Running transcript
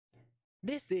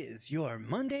This is your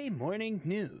Monday morning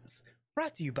news,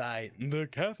 brought to you by the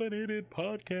Caffeinated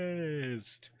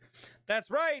Podcast.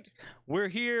 That's right, we're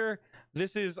here.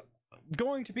 This is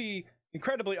going to be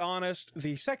incredibly honest,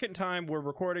 the second time we're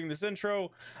recording this intro,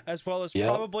 as well as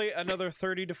probably another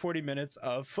 30 to 40 minutes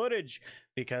of footage,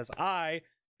 because I,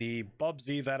 the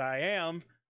Bubsy that I am,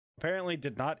 apparently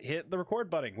did not hit the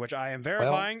record button, which I am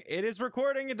verifying it is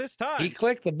recording at this time. He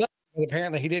clicked the button, but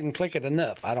apparently he didn't click it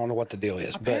enough. I don't know what the deal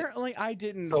is. Apparently I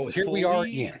didn't. So here we are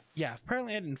again. Yeah,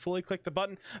 apparently I didn't fully click the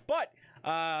button, but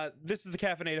this is the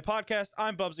Caffeinated Podcast.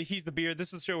 I'm Bubsy. He's the beard.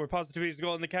 This is the show where positivity is the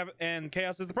goal and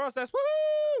chaos is the process. Woo!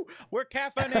 We're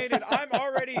caffeinated. I'm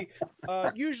already.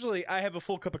 Usually, I have a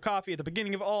full cup of coffee at the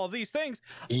beginning of all of these things.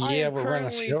 Yeah, we're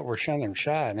running short. We're shunning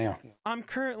shy now. I'm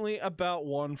currently about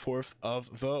 1/4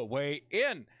 of the way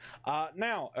in.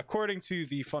 Now, according to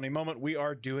the funny moment, we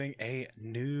are doing a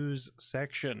news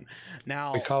section.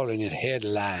 Now, we're calling it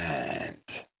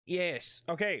headlines. Yes.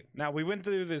 Okay. Now we went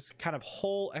through this kind of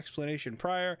whole explanation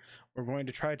prior. We're going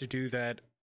to try to do that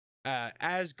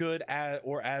as good as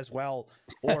or as well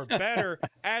or better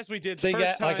as we did. See,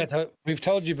 guys, like we've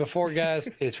told you before, guys,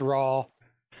 it's raw.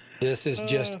 This is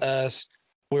just us.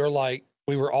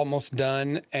 We were almost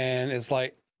done, and it's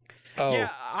like, oh yeah.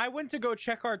 I went to go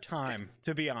check our time.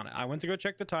 To be honest, I went to go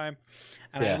check the time,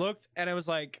 and I looked, and I was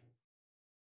like,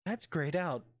 "That's grayed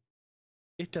out."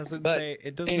 It doesn't say.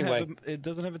 It doesn't. Anyway, it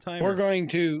doesn't have a timer. We're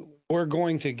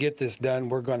going to get this done.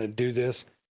 We're going to do this,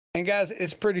 and guys,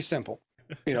 it's pretty simple.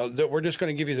 You know, that we're just going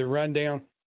to give you the rundown.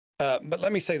 But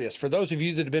let me say this: for those of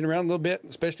you that have been around a little bit,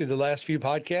 especially the last few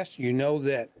podcasts, you know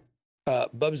that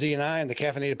Bubsy and I and the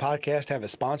Caffeinated Podcast have a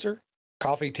sponsor,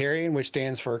 Coffeetarian, which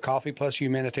stands for Coffee Plus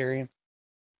Humanitarian.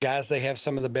 Guys, they have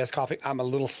some of the best coffee. I'm a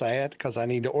little sad because I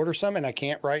need to order some, and I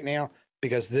can't right now,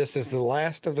 because this is the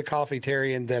last of the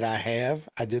Coffeetarian that I have.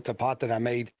 I did the pot that I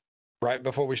made right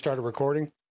before we started recording.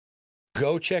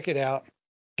 Go check it out.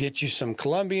 Get you some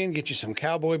Colombian, get you some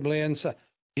cowboy blends,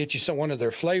 get you one of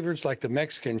their flavors like the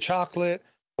Mexican chocolate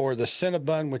or the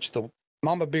Cinnabon, which the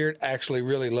Mama Beard actually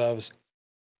really loves.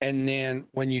 And then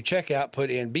when you check out, put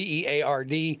in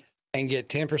BEARD and get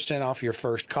 10% off your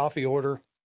first coffee order.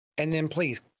 And then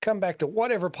please come back to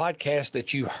whatever podcast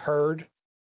that you heard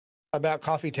about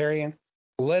Coffeetarian.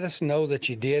 Let us know that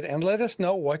you did, and let us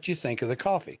know what you think of the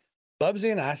coffee. Bubsy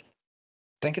and I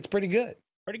think it's pretty good.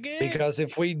 Pretty good. Because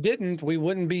if we didn't, we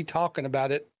wouldn't be talking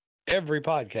about it every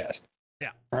podcast.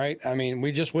 Yeah. Right? I mean,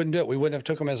 we just wouldn't do it. We wouldn't have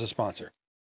took them as a sponsor.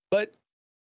 But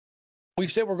we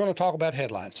said we're going to talk about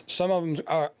headlines. Some of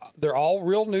them they're all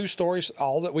real news stories,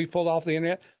 all that we pulled off the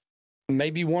internet.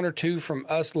 Maybe one or two from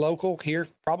us local here.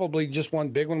 Probably just one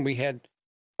big one. We had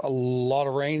a lot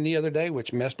of rain the other day,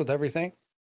 which messed with everything.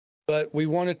 But we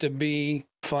want it to be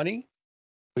funny.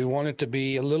 We want it to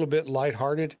be a little bit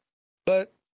lighthearted.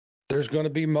 But there's going to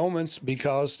be moments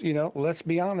because, you know, let's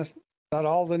be honest, not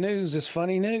all the news is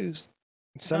funny news.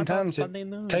 Sometimes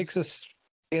it takes us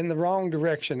in the wrong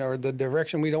direction or the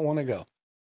direction we don't want to go.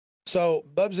 So,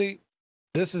 Bubsy,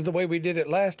 this is the way we did it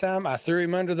last time. I threw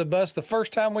him under the bus the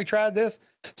first time we tried this.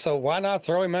 So why not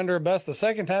throw him under a bus the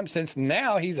second time, since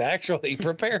now he's actually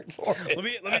prepared for it?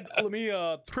 Let me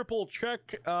triple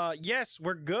check. Yes,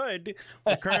 we're good.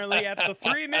 We're currently at the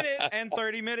 3 minute and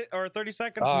 30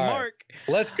 seconds mark.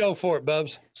 Let's go for it,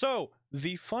 Bubs. So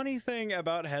the funny thing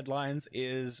about headlines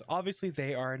is obviously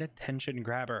they are an attention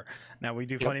grabber. Now we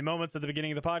do funny moments at the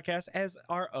beginning of the podcast as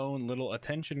our own little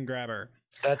attention grabber.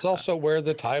 That's also where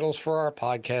the titles for our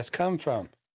podcast come from.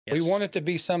 Yes. We want it to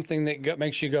be something that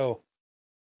makes you go,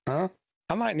 huh?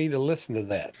 I might need to listen to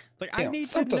that. It's like, I need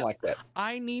something like that.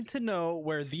 I need to know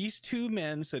where these two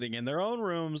men sitting in their own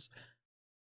rooms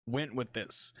went with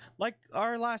this. Like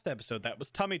our last episode, that was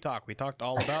Tummy Talk. We talked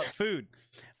all about food.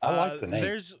 I like the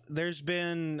name. There's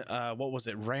been what was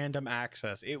it? Random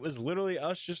access. It was literally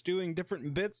us just doing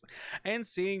different bits and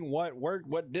seeing what worked,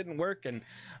 what didn't work, and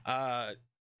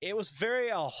it was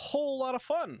a whole lot of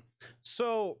fun.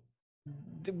 So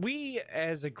we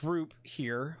as a group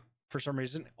here, for some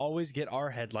reason, always get our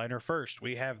headliner first.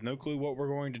 We have no clue what we're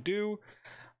going to do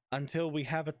until we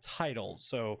have a title.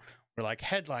 So we're like,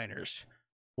 headliners.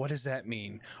 What does that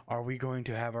mean? Are we going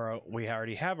to have we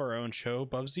already have our own show,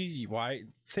 Bubsy? Why?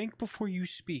 Think before you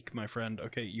speak, my friend.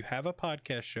 Okay, you have a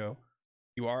podcast show.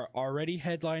 You are already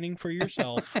headlining for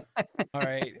yourself. All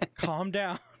right, calm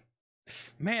down.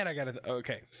 Man, I gotta.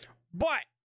 Okay, but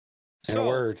in a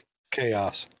word,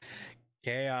 chaos.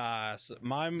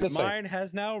 My mind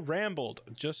has now rambled,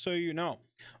 just so you know.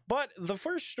 But the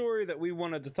first story that we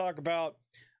wanted to talk about,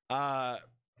 a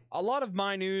lot of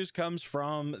my news comes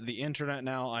from the internet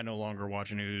now. I no longer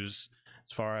watch news,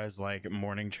 as far as like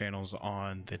morning channels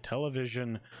on the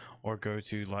television, or go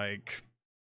to like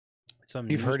some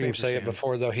You've heard him newspaper say it stand.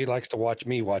 before, though. He likes to watch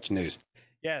me watch news.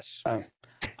 Yes. Um,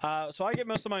 So I get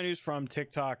most of my news from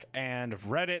TikTok and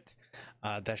Reddit.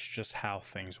 That's just how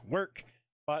things work.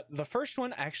 But the first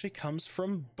one actually comes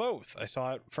from both. I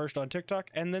saw it first on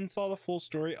TikTok and then saw the full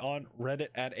story on Reddit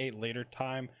at a later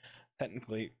time,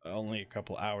 technically only a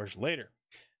couple hours later.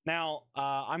 Now,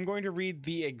 I'm going to read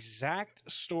the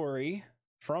exact story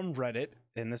from Reddit,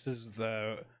 and this is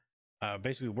the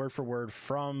basically word for word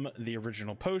from the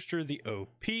original poster, the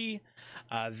OP.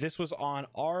 This was on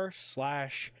r/AITA.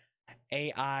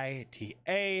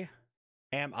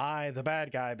 Am I the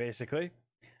bad guy, basically?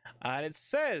 And it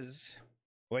says,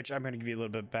 which I'm going to give you a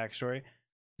little bit of backstory.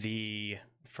 The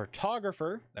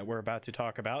photographer that we're about to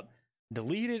talk about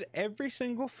deleted every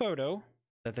single photo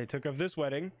that they took of this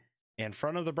wedding in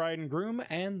front of the bride and groom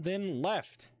and then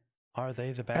left. Are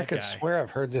they the bad guy? I could swear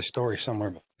I've heard this story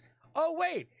somewhere before. Oh,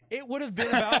 wait, it would have been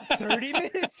about 30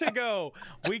 minutes ago.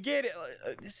 We get it.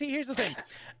 See, here's the thing.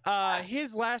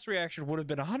 His last reaction would have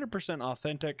been 100%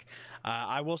 authentic.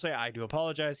 I will say I do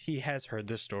apologize. He has heard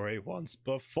this story once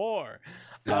before.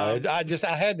 I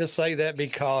had to say that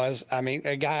because, I mean,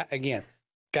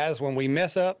 guys, when we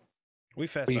mess up, we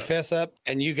fess up,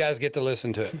 and you guys get to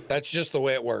listen to it. That's just the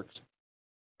way it works.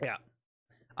 Yeah.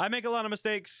 I make a lot of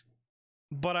mistakes,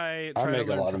 but I make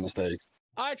a lot of mistakes.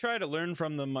 I try to learn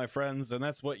from them, my friends, and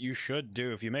that's what you should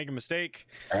do. If you make a mistake,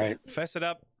 all right, fess it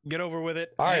up, get over with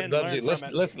it. All right, Bubsy,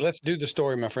 let's do the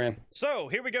story, my friend. So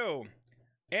here we go.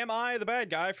 Am I the bad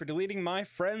guy for deleting my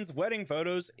friends' wedding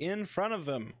photos in front of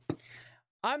them?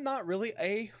 I'm not really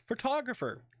a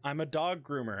photographer. I'm a dog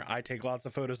groomer. I take lots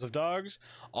of photos of dogs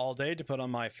all day to put on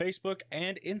my Facebook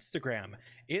and Instagram.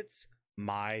 It's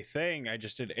my thing. I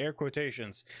just did air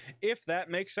quotations, if that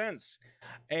makes sense.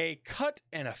 A cut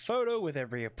and a photo with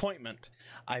every appointment.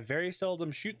 I very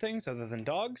seldom shoot things other than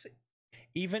dogs,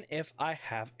 even if I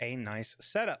have a nice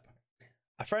setup.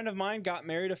 A friend of mine got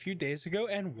married a few days ago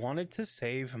and wanted to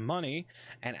save money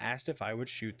and asked if I would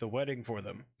shoot the wedding for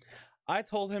them. I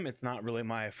told him it's not really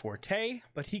my forte,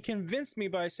 but he convinced me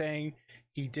by saying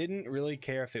he didn't really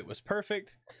care if it was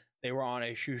perfect. They were on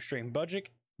a shoestring budget,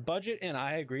 and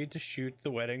I agreed to shoot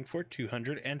the wedding for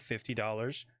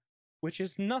 $250, which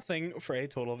is nothing for a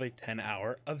total of a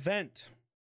 10-hour event.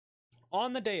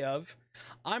 On the day of,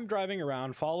 I'm driving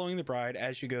around following the bride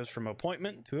as she goes from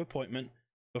appointment to appointment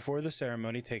before the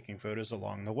ceremony, taking photos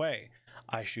along the way.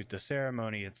 I shoot the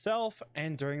ceremony itself,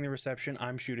 and during the reception,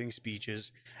 I'm shooting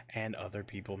speeches and other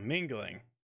people mingling.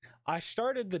 I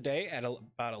started the day at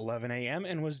about 11 a.m.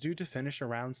 and was due to finish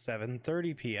around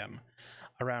 7:30 p.m.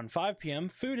 Around 5 p.m.,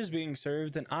 food is being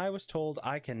served, and I was told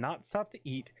I cannot stop to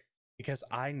eat because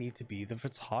I need to be the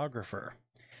photographer.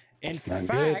 In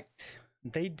fact,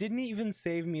 they didn't even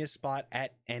save me a spot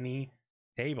at any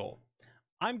table.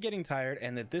 I'm getting tired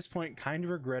and at this point kind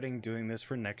of regretting doing this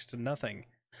for next to nothing.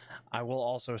 I will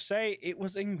also say it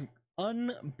was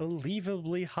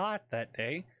unbelievably hot that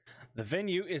day. The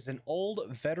venue is an old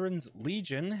Veterans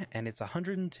Legion and it's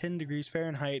 110 degrees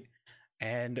Fahrenheit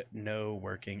and no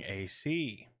working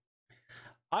AC.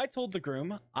 I told the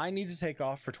groom I need to take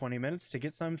off for 20 minutes to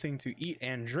get something to eat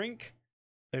and drink.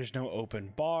 There's no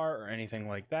open bar or anything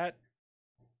like that.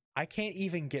 I can't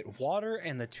even get water,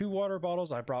 and the 2 water bottles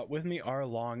I brought with me are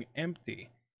long empty.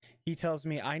 He tells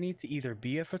me I need to either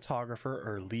be a photographer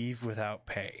or leave without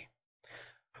pay.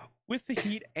 With the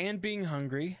heat and being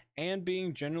hungry and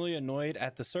being generally annoyed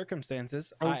at the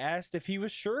circumstances, I asked if he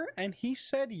was sure, and he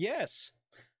said yes.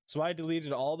 So I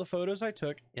deleted all the photos I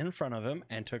took in front of him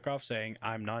and took off saying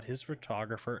I'm not his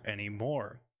photographer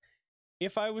anymore.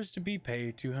 If I was to be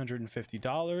paid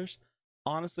 $250,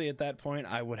 honestly, at that point,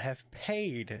 I would have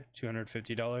paid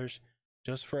 $250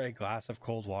 just for a glass of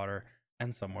cold water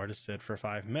and somewhere to sit for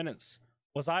 5 minutes.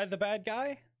 Was I the bad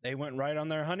guy? They went right on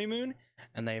their honeymoon,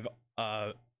 and they've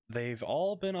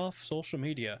all been off social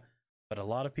media, but a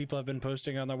lot of people have been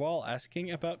posting on their wall asking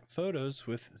about photos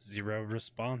with 0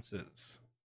 responses.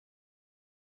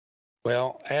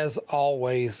 Well, as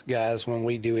always, guys, when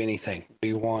we do anything,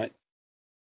 we want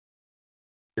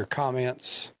your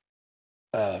comments,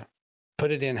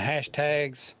 put it in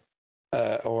hashtags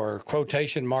or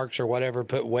quotation marks or whatever,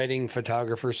 put wedding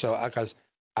photographer. So because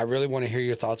I really want to hear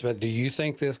your thoughts about it. Do you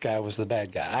think this guy was the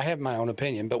bad guy? I have my own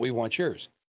opinion, but we want yours.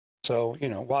 So,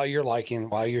 while you're liking,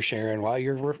 while you're sharing, while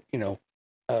you're,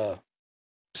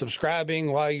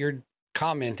 subscribing, while you're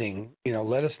commenting,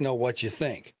 let us know what you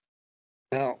think.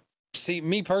 Now, see,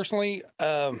 me personally,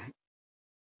 of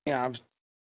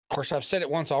course, I've said it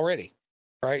once already,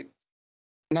 right?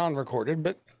 Non-recorded,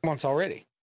 but once already.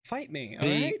 Fight me, all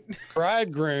The right?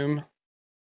 bridegroom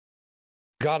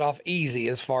got off easy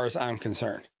as far as I'm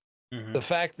concerned. Mhm. The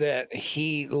fact that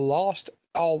he lost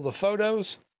all the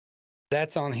photos,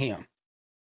 that's on him.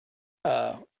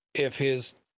 If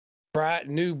his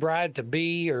new bride to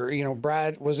be, or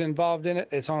bride was involved in it,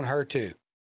 it's on her too,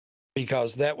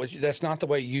 because that's not the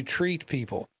way you treat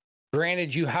people.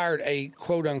 Granted, you hired a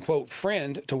quote unquote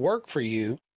friend to work for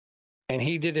you, and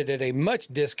he did it at a much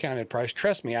discounted price.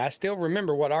 Trust me, I still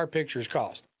remember what our pictures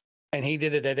cost, and he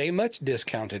did it at a much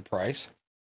discounted price.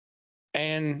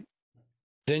 And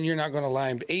then you're not going to allow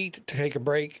him to eat, to take a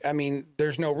break. I mean,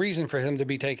 there's no reason for him to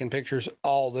be taking pictures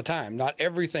all the time. Not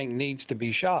everything needs to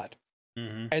be shot.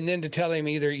 Mhm. And then to tell him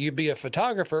either you be a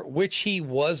photographer, which he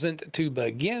wasn't to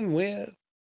begin with,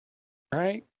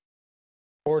 right?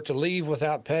 Or to leave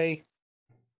without pay.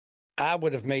 I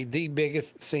would have made the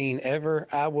biggest scene ever.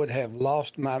 I would have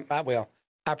lost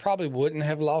I probably wouldn't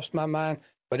have lost my mind,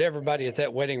 but everybody at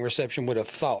that wedding reception would have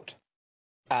thought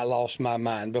I lost my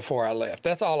mind before I left.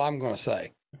 That's all I'm going to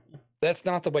say. That's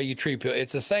not the way you treat people.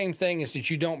 It's the same thing as that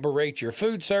you don't berate your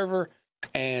food server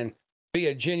and be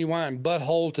a genuine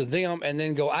butthole to them and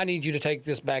then go, I need you to take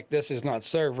this back. This is not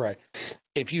served right.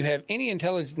 If you have any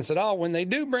intelligence at all, when they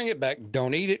do bring it back,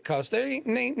 don't eat it, because there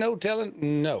ain't no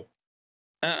telling. No.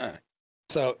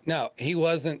 So, no, he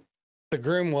wasn't. The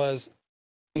groom was.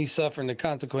 He's suffering the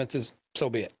consequences. So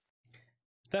be it.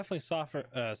 Definitely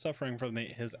suffering from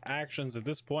his actions at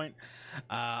this point.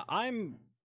 I'm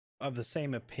of the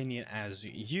same opinion as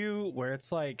you, where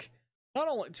it's like not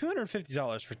only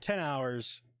 $250 for 10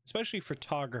 hours, especially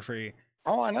photography.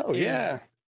 Oh, I know. Yeah.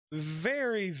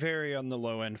 Very, very on the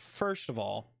low end, first of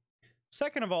all.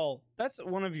 Second of all, that's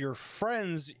one of your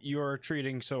friends you're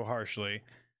treating so harshly.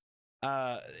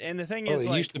 And the thing is, it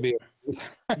like, used to be.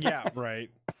 yeah, right.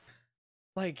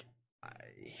 Like,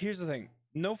 here's the thing.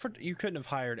 You couldn't have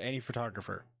hired any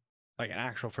photographer, like an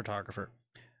actual photographer,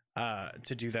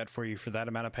 to do that for you for that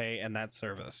amount of pay and that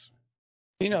service.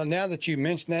 Now that you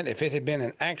mention that, if it had been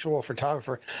an actual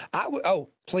photographer, I would. Oh,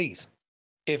 please.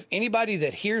 If anybody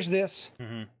that hears this,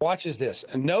 watches this,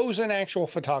 and knows an actual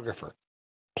photographer,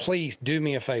 please do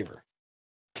me a favor.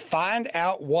 Find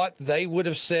out what they would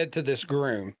have said to this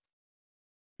groom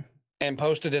and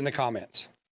post it in the comments.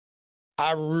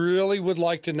 I really would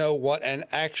like to know what an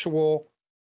actual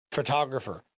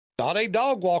photographer, not a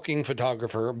dog walking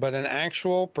photographer, but an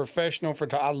actual professional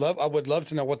photographer. I would love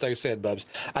to know what they said, Bubs.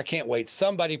 I can't wait.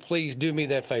 Somebody please do me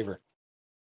that favor.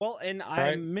 Well, and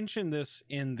I mentioned this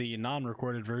in the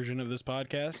non-recorded version of this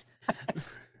podcast.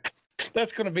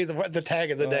 That's going to be the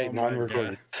tag of the day,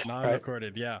 non-recorded.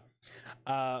 Non-recorded, right?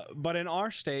 Yeah. But in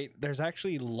our state, there's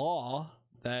actually law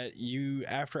that you,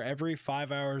 after every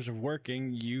 5 hours of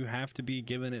working, you have to be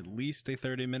given at least a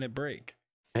 30-minute break.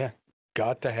 Yeah.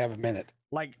 Got to have a minute.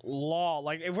 Like law,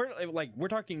 like if we're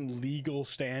talking legal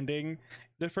standing,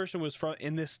 this person was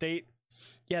in this state.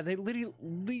 Yeah, they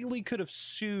legally could have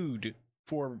sued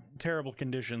for terrible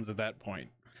conditions at that point.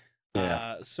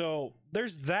 Yeah. So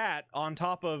there's that on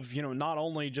top of, not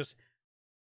only just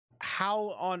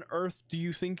how on earth do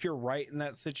you think you're right in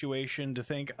that situation to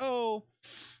think, oh,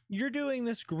 you're doing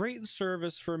this great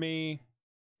service for me.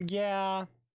 Yeah,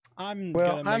 I'm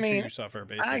gonna make sure you suffer,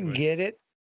 basically. I get it.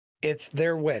 It's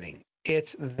their wedding.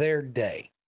 It's their day.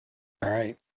 All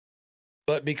right.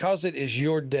 But because it is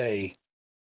your day,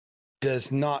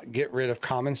 does not get rid of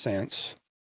common sense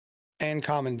and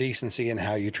common decency in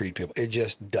how you treat people. It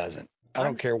just doesn't. I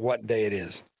don't care what day it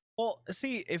is. Well,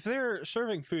 see, if they're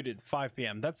serving food at 5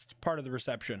 p.m., that's part of the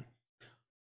reception.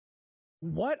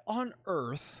 What on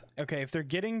earth? Okay, if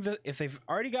they've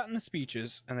already gotten the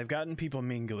speeches and they've gotten people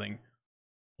mingling,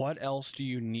 what else do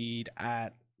you need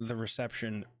at the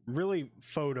reception, really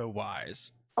photo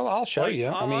wise? Well, I'll show you.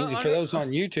 I mean, for those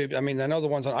on YouTube, I mean, I know the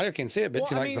ones on audio can't see it, but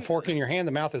the fork in your hand,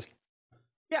 the mouth is.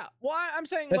 Yeah, well, I'm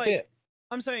saying that's it.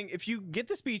 I'm saying if you get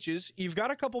the speeches, you've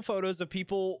got a couple photos of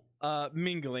people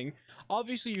mingling.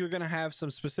 Obviously, you're going to have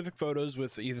some specific photos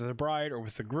with either the bride or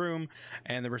with the groom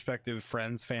and the respective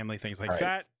friends, family, things like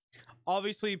that.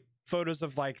 Obviously, photos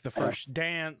of like the first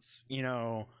dance,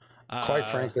 Quite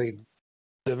frankly,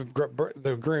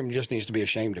 the groom just needs to be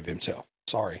ashamed of himself.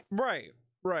 Sorry. Right.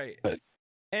 But,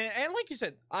 and like you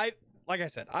said, like I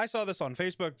said, I saw this on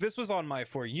Facebook. This was on my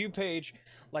For You page.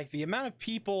 Like the amount of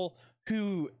people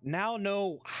who now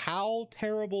know how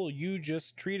terrible you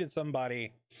just treated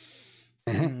somebody.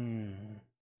 I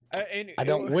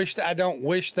don't wish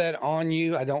that on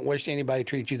you. I don't wish anybody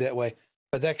treat you that way.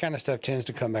 But that kind of stuff tends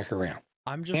to come back around.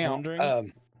 I'm just wondering.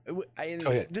 Go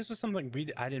ahead. This was something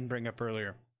I didn't bring up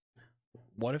earlier.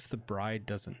 What if the bride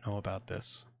doesn't know about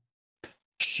this?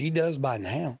 She does by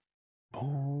now.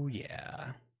 Oh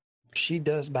yeah. She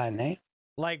does by now.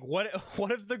 Like what?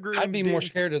 What if the groom? I'd be more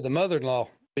didn't- scared of the mother-in-law,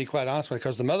 to be quite honest with you,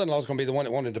 because the mother-in-law is going to be the one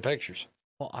that wanted the pictures.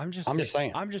 Well, I'm just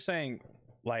saying. I'm just saying.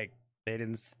 Like they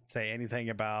didn't say anything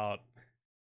about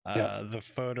Yeah. the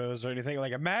photos or anything.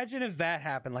 Like imagine if that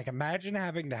happened. Like imagine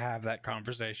having to have that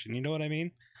conversation. You know what I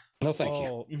mean? No, thank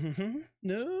you. Mhm.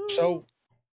 No. So,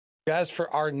 guys, for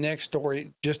our next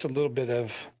story, just a little bit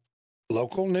of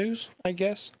local news, I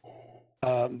guess.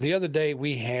 The other day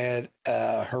we had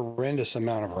a horrendous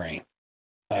amount of rain.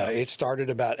 It started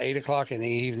about 8 o'clock in the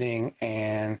evening,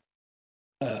 and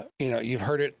you've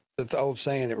heard it, the old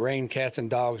saying that rain, cats, and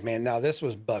dogs. Man, now this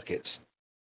was buckets.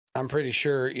 I'm pretty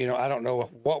sure. I don't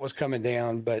know what was coming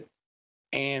down, but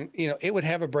it would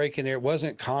have a break in there. It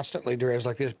wasn't constantly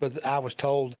drizzling like this, but I was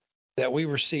told that we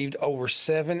received over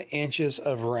 7 inches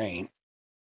of rain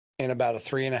in about a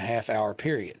 3.5 hour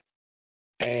period.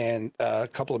 And a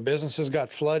couple of businesses got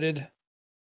flooded.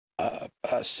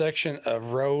 A section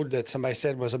of road that somebody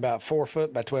said was about 4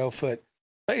 foot by 12 foot.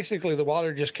 Basically, the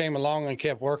water just came along and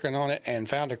kept working on it and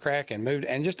found a crack and moved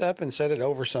and just up and set it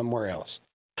over somewhere else.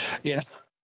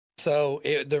 So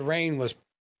the rain was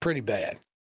pretty bad.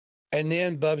 And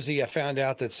then, Bubsy, I found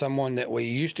out that someone that we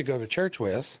used to go to church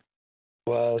with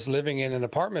was living in an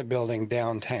apartment building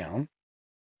downtown.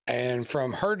 And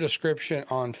from her description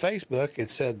on Facebook,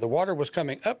 it said the water was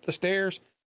coming up the stairs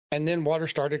and then water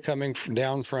started coming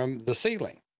down from the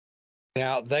ceiling.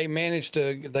 Now, they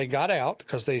got out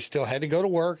because they still had to go to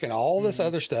work and all this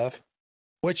other stuff,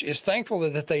 which is thankful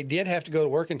that they did have to go to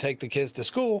work and take the kids to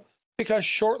school, because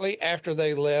shortly after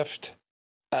they left,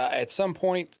 at some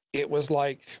point, it was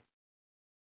like,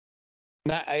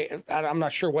 I'm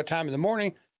not sure what time in the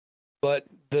morning, but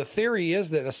the theory is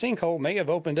that a sinkhole may have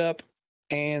opened up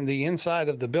and the inside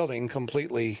of the building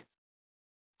completely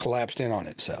collapsed in on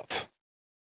itself.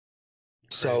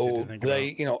 So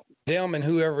they, them and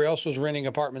whoever else was renting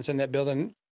apartments in that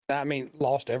building,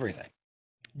 lost everything.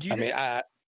 Do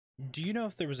you know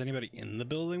if there was anybody in the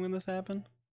building when this happened?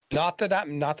 Not that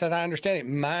I understand it.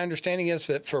 My understanding is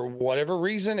that for whatever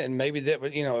reason, and maybe that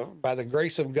was, by the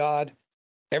grace of God,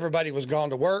 everybody was gone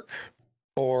to work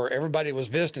or everybody was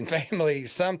visiting family,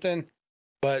 something.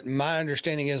 But my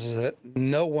understanding is that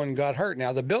no one got hurt.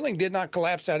 Now, the building did not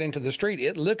collapse out into the street.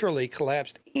 It literally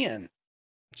collapsed in.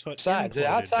 So Side. The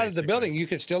outside of the building, you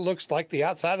could still looks like the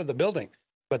outside of the building,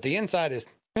 but the inside is,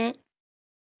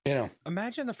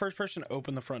 Imagine the first person to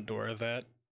open the front door of that.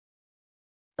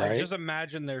 Right. Just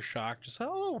imagine their shock. Just,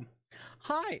 oh,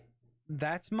 hi,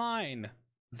 that's mine.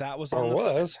 That was or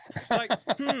was like,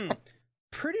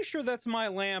 pretty sure that's my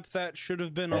lamp that should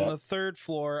have been on the 3rd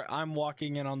floor. I'm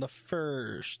walking in on the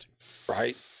 1st.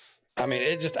 Right.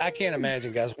 I can't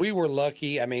imagine, guys. We were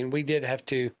lucky. We did have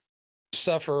to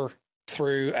suffer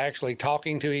through actually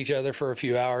talking to each other for a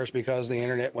few hours because the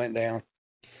internet went down.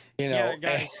 Yeah,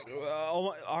 guys,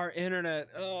 our internet.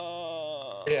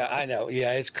 Yeah, I know.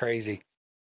 Yeah, it's crazy.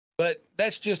 But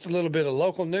that's just a little bit of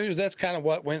local news. That's kind of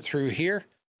what went through here.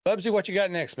 Bubsy, what you got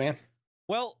next, man?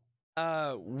 Well,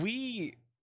 we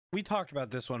talked about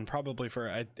this one probably for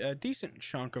a decent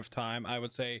chunk of time, I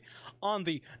would say, on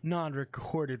the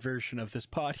non-recorded version of this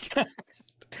podcast.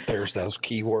 There's those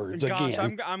keywords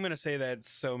again. I'm gonna say that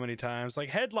so many times, like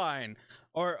headline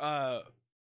or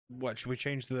what should we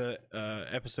change the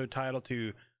episode title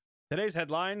to? Today's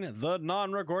headline: the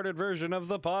non-recorded version of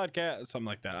the podcast, something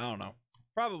like that. I don't know.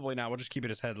 Probably not. We'll just keep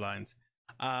it as headlines.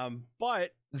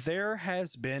 But there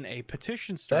has been a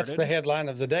petition started. That's the headline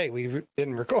of the day. We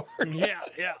didn't record. Yeah.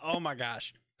 Oh my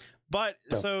gosh. But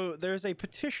so there's a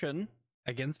petition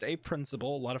against a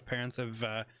principal. A lot of parents have,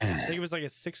 I think it was like a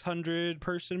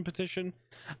 600-person petition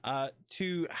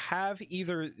to have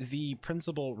either the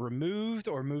principal removed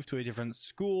or moved to a different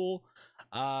school.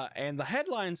 And the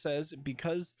headline says,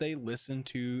 because they listen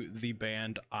to the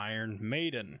band Iron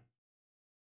Maiden.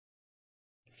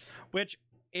 Which,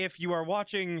 if you are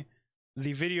watching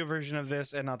the video version of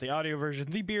this and not the audio version,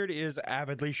 the beard is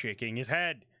avidly shaking his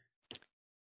head.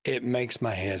 It makes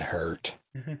my head hurt.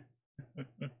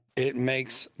 It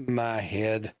makes my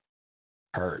head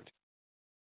hurt.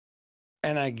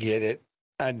 And I get it.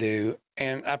 I do.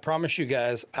 And I promise you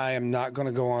guys, I am not going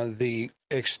to go on the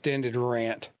extended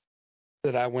rant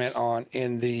that I went on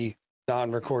in the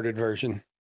non-recorded version.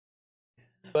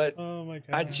 But oh my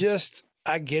God.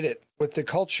 I get it. With the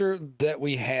culture that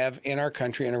we have in our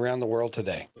country and around the world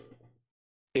today,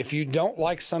 if you don't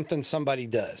like something somebody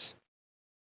does,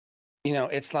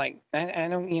 it's like, I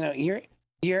don't,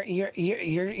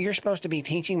 you're supposed to be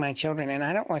teaching my children, and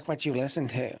I don't like what you listen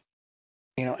to.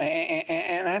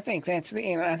 And I think I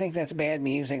think that's bad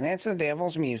music. That's the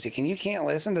devil's music, and you can't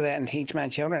listen to that and teach my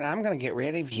children. I'm going to get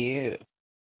rid of you.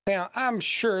 Now, I'm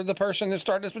sure the person that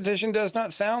started this petition does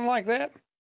not sound like that,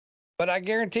 but I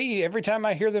guarantee you, every time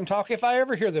I hear them talk, if I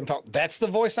ever hear them talk, that's the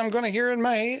voice I'm going to hear in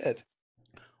my head.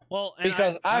 Well,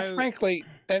 because I frankly,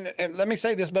 and let me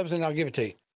say this, Bubs, and I'll give it to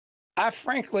you. I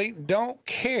frankly don't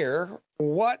care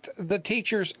what the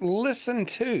teachers listen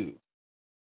to.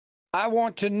 I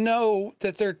want to know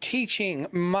that they're teaching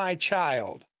my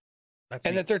child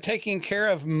and that they're taking care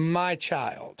of my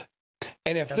child.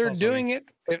 And if they're doing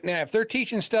it, if they're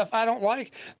teaching stuff I don't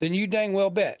like, then you dang well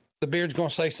bet the beard's going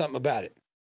to say something about it.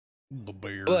 The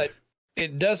beard. But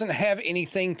it doesn't have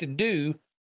anything to do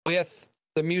with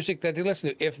the music that they listen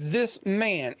to. If this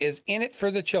man is in it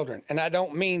for the children, and I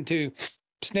don't mean to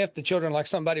sniff the children like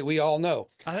somebody we all know.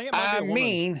 I think it might be a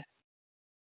woman.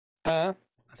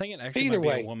 I think it actually might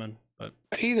be a woman. But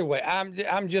either way,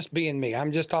 I'm just being me.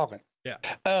 I'm just talking. Yeah.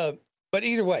 But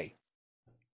either way,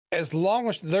 as long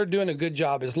as they're doing a good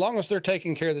job, as long as they're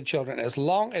taking care of the children, as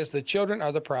long as the children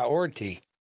are the priority,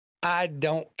 I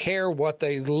don't care what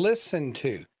they listen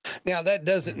to. Now, that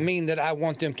doesn't mean that I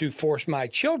want them to force my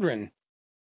children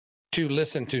to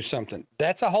listen to something.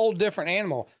 That's a whole different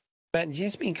animal. But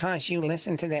just because you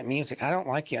listen to that music, I don't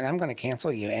like you, and I'm going to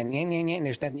cancel you. And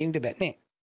there's nothing you can do about it.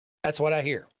 That's what I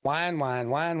hear. Whine, whine,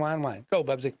 whine, whine, whine. Go,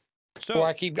 Bubsy. So,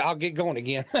 or I'll get going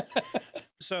again.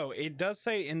 So it does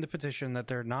say in the petition that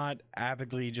they're not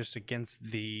avidly just against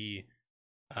the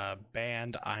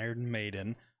band Iron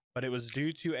Maiden, but it was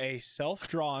due to a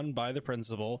self-drawn by the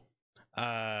principal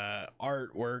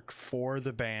artwork for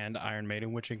the band Iron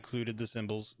Maiden, which included the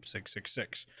symbols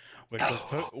 666,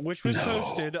 which was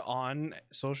posted on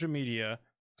social media,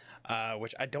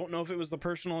 which I don't know if it was the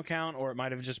personal account or it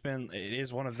might have just been, it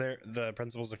is one of the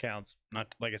principal's accounts.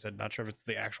 Not, like I said, not sure if it's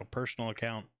the actual personal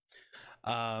account.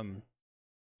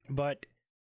 But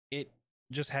it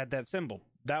just had that symbol.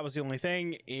 That was the only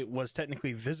thing. It was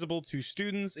technically visible to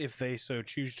students if they so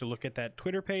choose to look at that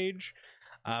Twitter page.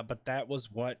 But that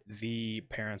was what the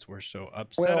parents were so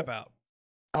upset about.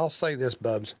 I'll say this,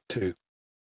 Bubs, too.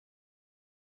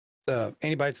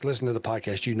 Anybody that's listened to the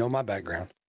podcast, you know my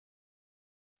background.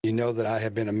 You know that I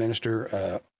have been a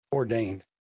minister ordained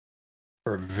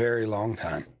for a very long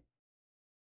time.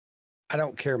 I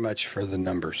don't care much for the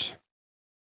numbers,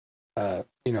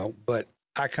 but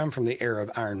I come from the era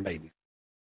of Iron Maiden.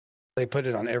 They put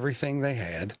it on everything they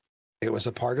had. It was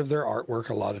a part of their artwork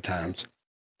a lot of times.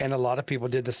 And a lot of people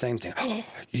did the same thing. Oh,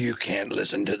 you can't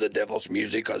listen to the devil's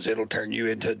music because it'll turn you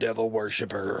into a devil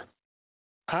worshiper.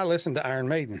 I listened to Iron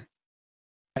Maiden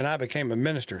and I became a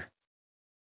minister.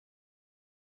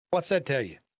 What's that tell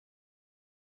you?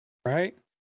 Right?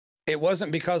 It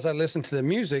wasn't because I listened to the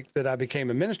music that I became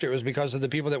a minister. It was because of the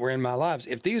people that were in my lives.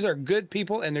 If these are good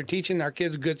people and they're teaching our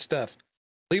kids good stuff,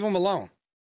 leave them alone.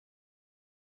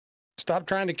 Stop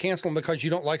trying to cancel them because you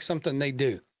don't like something they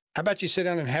do. How about you sit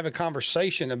down and have a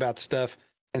conversation about stuff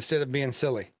instead of being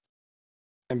silly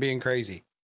and being crazy?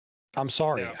 I'm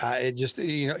sorry. Yeah. It just,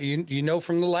 you know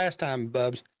from the last time,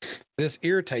 Bubs, this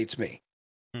irritates me,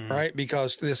 right?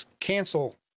 Because this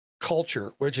cancel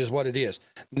culture, which is what it is.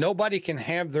 Nobody can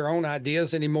have their own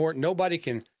ideas anymore. Nobody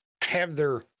can have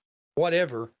their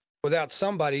whatever without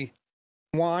somebody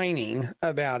whining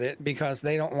about it because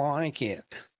they don't like it.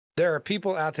 There are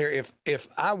people out there, if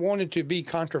I wanted to be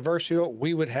controversial,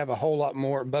 we would have a whole lot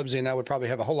more, Bubsy and I would probably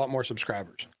have a whole lot more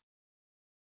subscribers.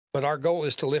 But our goal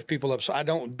is to lift people up. So I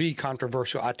don't be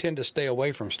controversial. I tend to stay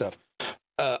away from stuff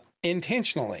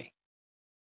intentionally.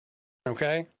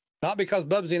 Okay? Not because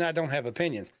Bubsy and I don't have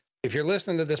opinions. If you're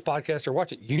listening to this podcast or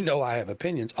watching, you know I have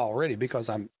opinions already because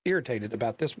I'm irritated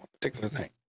about this one particular thing.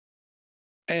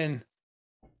 And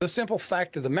the simple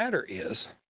fact of the matter is,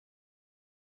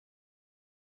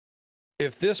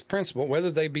 if this principal,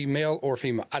 whether they be male or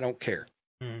female, I don't care.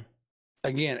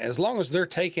 Again, as long as they're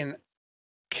taking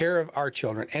care of our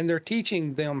children and they're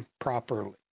teaching them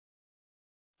properly,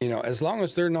 as long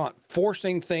as they're not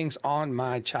forcing things on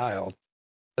my child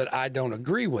that I don't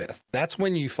agree with, that's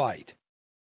when you fight.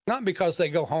 Not because they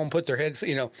go home, put their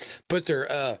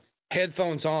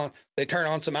headphones on, they turn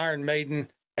on some Iron Maiden,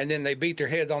 and then they beat their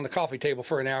heads on the coffee table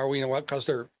for an hour, because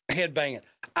they're head banging.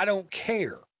 I don't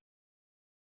care.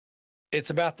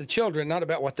 It's about the children, not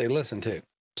about what they listen to.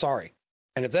 Sorry.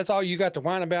 And if that's all you got to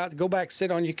whine about, go back,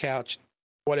 sit on your couch,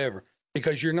 whatever,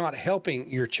 because you're not helping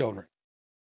your children,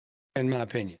 in my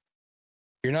opinion.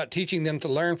 You're not teaching them to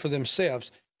learn for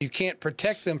themselves. You can't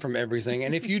protect them from everything.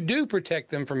 And if you do protect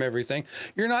them from everything,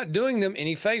 you're not doing them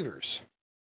any favors.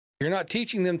 You're not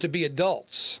teaching them to be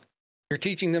adults. You're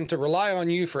teaching them to rely on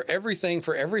you for everything,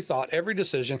 for every thought, every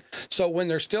decision. So when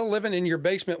they're still living in your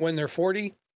basement when they're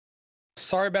 40,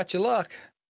 sorry about your luck.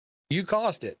 You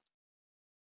caused it.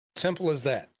 Simple as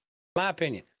that. My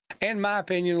opinion. And my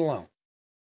opinion alone.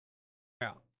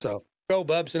 Yeah. So go,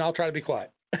 Bubs, and I'll try to be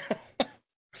quiet.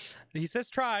 He says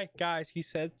try, guys. He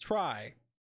said try.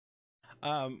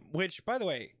 Which, by the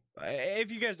way, if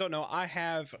you guys don't know, I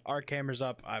have our cameras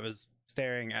up. I was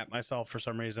staring at myself for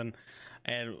some reason,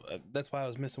 and that's why I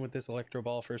was messing with this electro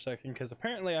ball for a second, because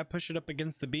apparently I pushed it up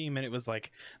against the beam and it was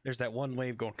like there's that one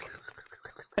wave going.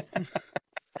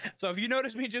 So if you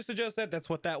notice me just adjust that, that's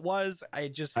what that was.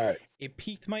 It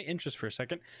piqued my interest for a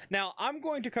second. Now I'm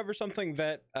going to cover something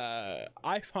that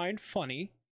I find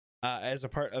funny as a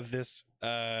part of this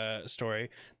story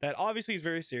that obviously is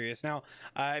very serious. Now,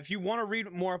 if you want to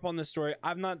read more up on this story,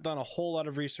 I've not done a whole lot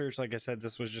of research. Like I said,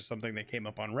 this was just something that came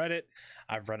up on Reddit.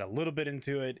 I've read a little bit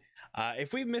into it.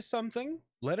 If we missed something,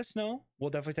 let us know. We'll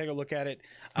definitely take a look at it.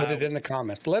 Put it in the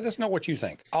comments. Let us know what you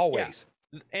think. Always.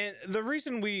 Yeah. And the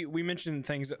reason we mention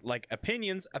things like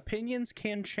opinions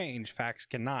can change, facts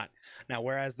cannot. Now,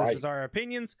 whereas this is our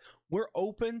opinions, we're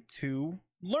open to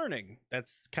learning.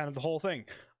 That's kind of the whole thing.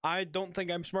 I don't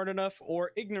think I'm smart enough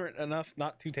or ignorant enough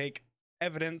not to take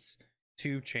evidence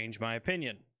to change my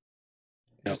opinion.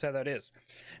 Just how that is.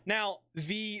 Now,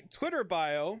 the Twitter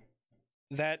bio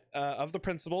that of the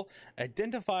principal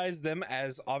identifies them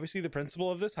as obviously the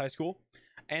principal of this high school.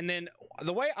 And then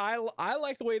the way I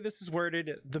like the way this is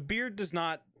worded, the beard does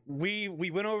not. We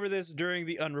went over this during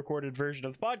the unrecorded version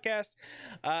of the podcast.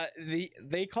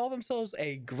 They call themselves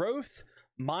a growth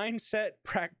mindset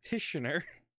practitioner.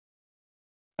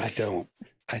 I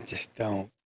just don't.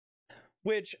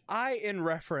 Which in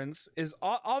reference is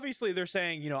obviously they're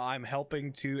saying, I'm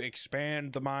helping to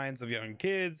expand the minds of young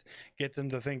kids, get them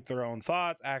to think their own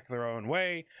thoughts, act their own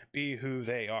way, be who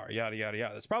they are, yada, yada,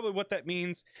 yada. That's probably what that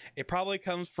means. It probably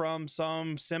comes from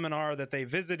some seminar that they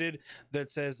visited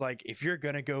that says, like, if you're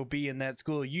going to go be in that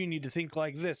school, you need to think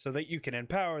like this so that you can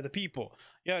empower the people,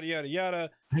 yada, yada,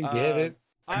 yada. I get it.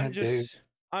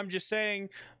 I'm just saying,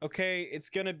 okay,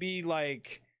 it's going to be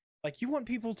like you want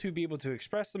people to be able to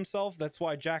express themselves. That's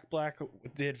why Jack Black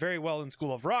did very well in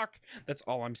School of Rock. That's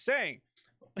all I'm saying.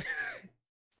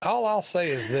 All I'll say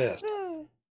is this.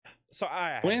 So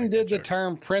when did the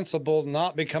term principal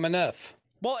not become enough?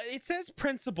 Well, it says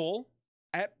principal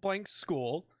at blank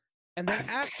school, and then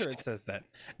after it says that.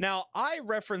 Now, I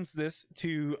reference this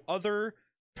to other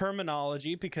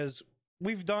terminology because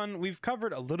we've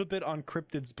covered a little bit on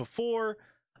cryptids before.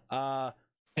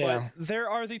 But there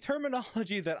are the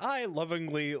terminology that I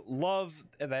lovingly love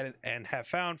and have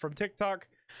found from TikTok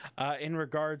in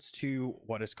regards to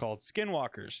what is called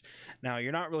skinwalkers. Now,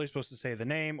 you're not really supposed to say the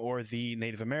name or the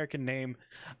Native American name,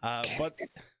 but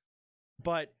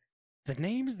the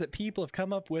names that people have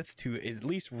come up with to at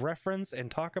least reference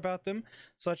and talk about them,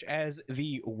 such as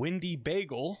the Windy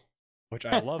Bagel, which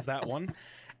I love that one,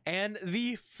 and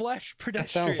the Flesh Pedestrian. That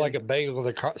sounds like a bagel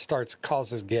that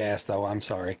causes gas, though. I'm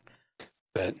sorry.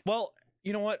 But well,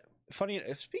 you know what? Funny.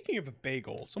 Speaking of a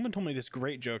bagel, someone told me this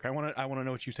great joke. I want to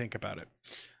know what you think about it.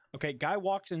 Okay, guy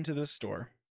walks into this store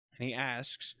and he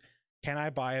asks, "Can I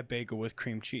buy a bagel with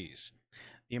cream cheese?"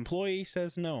 The employee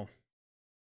says no.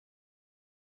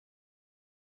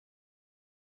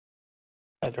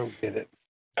 I don't get it.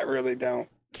 I really don't.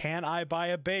 Can I buy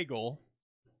a bagel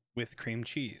with cream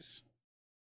cheese?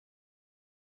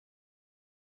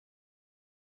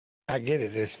 I get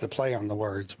it. It's the play on the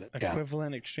words, but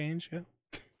equivalent exchange.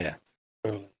 Yeah.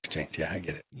 Equivalent exchange. Yeah, I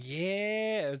get it.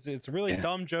 Yeah, it's a really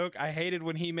dumb joke. I hated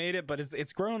when he made it, but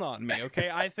it's grown on me. Okay,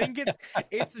 I think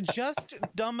it's just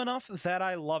dumb enough that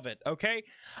I love it. Okay.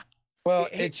 Well,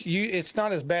 it's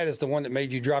not as bad as the one that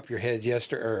made you drop your head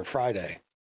yesterday or Friday.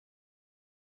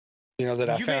 You know that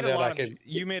I found out I could.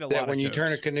 You made a lot that when of you jokes.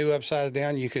 turn a canoe upside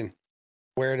down, you can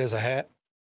wear it as a hat.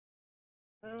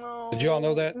 Did you all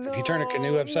know that? If you turn a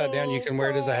canoe upside down, you can wear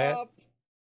it as a hat.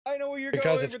 I know where you're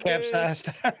because going it's capsized.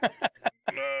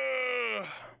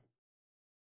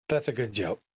 That's a good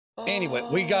joke. Anyway,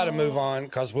 we got to move on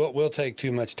because we'll take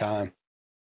too much time.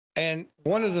 And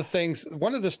one of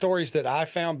the stories that I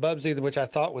found, Bubsy, which I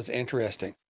thought was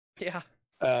interesting,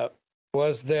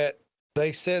 was that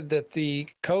they said that the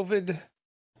COVID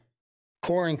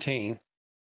quarantine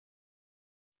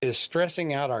is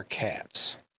stressing out our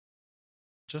cats.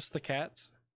 Just the cats?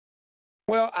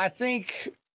 Well, I think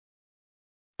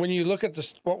when you look at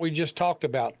what we just talked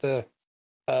about, the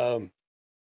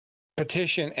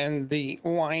petition and the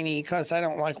whiny, because I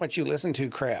don't like what you listen to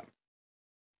crap.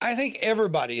 I think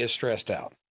everybody is stressed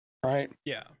out, right?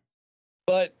 Yeah.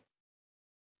 But,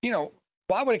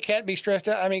 why would a cat be stressed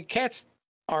out? I mean, cats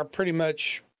are pretty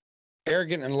much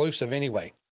arrogant and elusive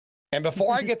anyway. And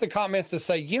before I get the comments to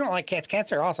say, you don't like cats,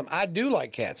 cats are awesome. I do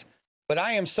like cats, but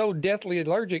I am so deathly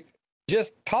allergic.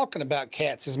 Just talking about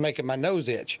cats is making my nose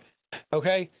itch.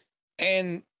 Okay.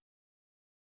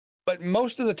 But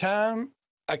most of the time,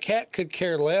 a cat could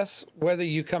care less whether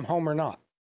you come home or not.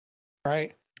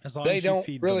 Right. As long They as you don't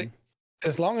feed really, them.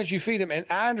 as long as you feed them. And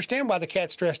I understand why the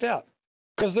cat's stressed out,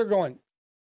 because they're going,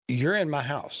 you're in my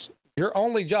house. Your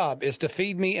only job is to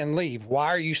feed me and leave. Why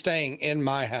are you staying in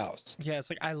my house? Yeah, it's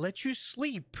like, I let you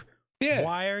sleep. Yeah.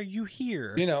 Why are you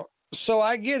here? You know, so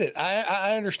I get it.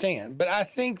 I understand. But I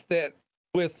think that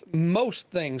with most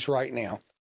things right now,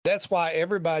 that's why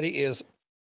everybody is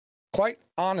quite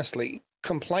honestly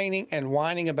complaining and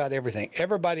whining about everything.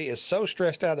 Everybody is so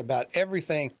stressed out about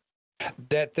everything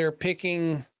that they're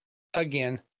picking,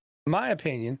 again, my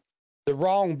opinion, the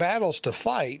wrong battles to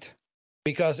fight,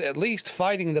 because at least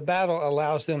fighting the battle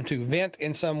allows them to vent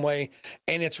in some way,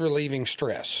 and it's relieving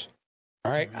stress.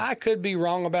 All right. I could be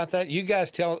wrong about that. You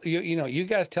guys you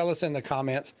guys tell us in the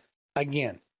comments.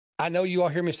 Again, I know you all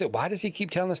hear me say, why does he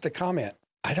keep telling us to comment?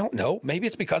 I don't know. Maybe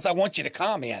it's because I want you to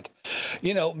comment,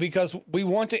 because we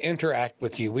want to interact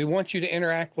with you. We want you to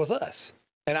interact with us.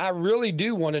 And I really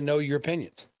do want to know your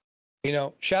opinions.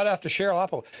 Shout out to Cheryl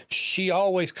Apple. She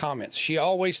always comments. She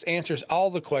always answers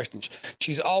all the questions.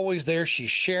 She's always there.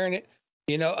 She's sharing it.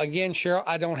 Again, Cheryl,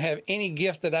 I don't have any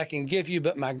gift that I can give you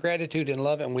but my gratitude and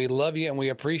love, and we love you and we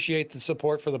appreciate the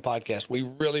support for the podcast. We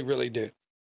really, really do.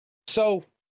 So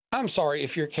I'm sorry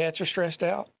if your cats are stressed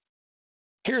out.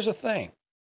 Here's the thing.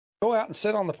 Go out and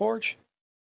sit on the porch.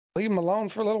 Leave them alone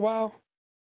for a little while.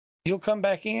 You'll come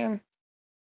back in.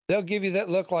 They'll give you that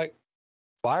look like,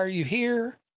 why are you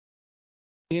here?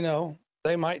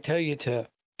 They might tell you to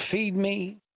feed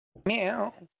me,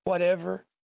 meow, whatever,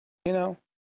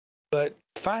 but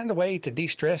find a way to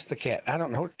de-stress the cat. I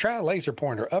don't know. Try a laser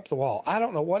pointer up the wall. I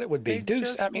don't know what it would be.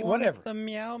 Whatever. The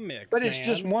meow mix. But it's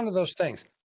just one of those things.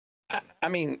 I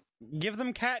mean, give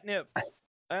them catnip.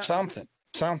 Something.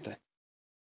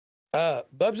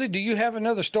 Bubsy, do you have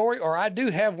another story? Or I do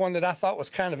have one that I thought was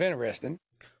kind of interesting.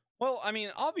 Well, I mean,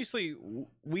 obviously,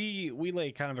 we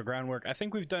lay kind of a groundwork. I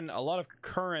think we've done a lot of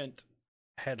current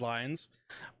headlines,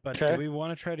 but do we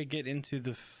want to try to get into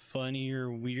the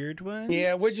funnier, weird ones?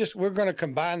 Yeah, we're going to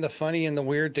combine the funny and the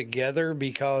weird together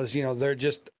because, they're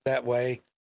just that way.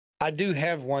 I do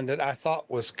have one that I thought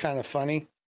was kind of funny.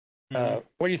 What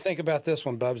do you think about this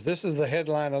one, Bubs? This is the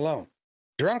headline alone.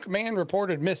 Drunk man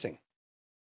reported missing.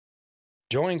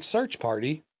 Joins search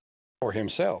party for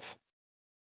himself.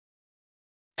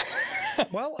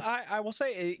 Well, I will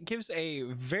say it gives a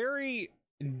very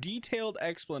detailed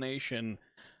explanation.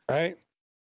 Right.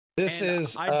 This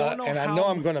is, I know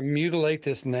I'm going to mutilate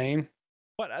this name.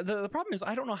 But the problem is,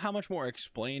 I don't know how much more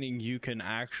explaining you can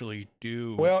actually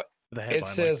do. Well, the it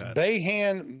says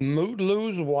Bayhan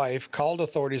Mutlu's wife called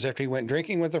authorities after he went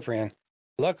drinking with a friend.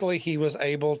 Luckily, he was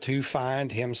able to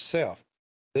find himself.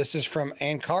 This is from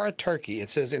Ankara, Turkey.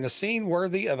 It says, in a scene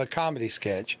worthy of a comedy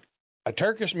sketch, a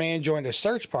Turkish man joined a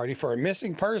search party for a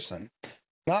missing person,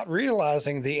 not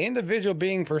realizing the individual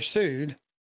being pursued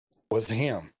was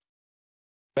him.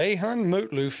 Bayhan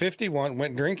Mutlu, 51,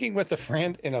 went drinking with a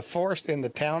friend in a forest in the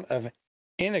town of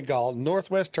Inagal,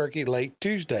 northwest Turkey, late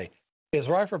Tuesday. His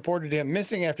wife reported him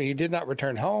missing after he did not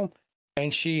return home,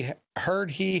 and she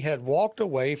heard he had walked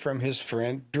away from his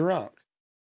friend drunk.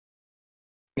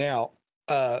 Now,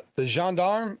 the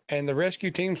gendarme and the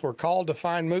rescue teams were called to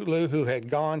find Mutlu, who had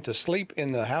gone to sleep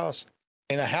in a house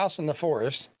in the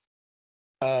forest.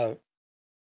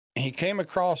 He came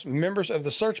across members of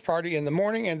the search party in the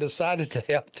morning and decided to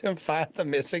help them find the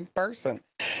missing person.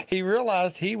 He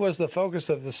realized he was the focus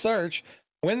of the search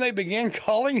when they began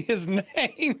calling his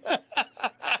name.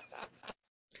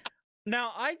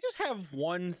 Now, I just have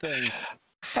one thing.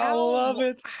 I love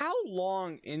it. How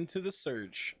long into the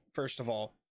search, first of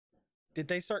all, did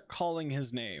they start calling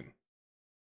his name?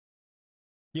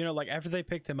 Like after they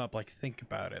picked him up, think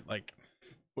about it.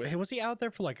 Was he out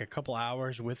there for a couple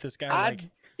hours with this guy?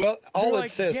 Well, all it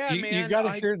says, you got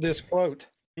to hear this quote,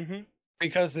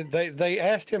 because they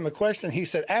asked him a question. He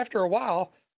said, after a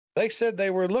while, they said they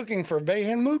were looking for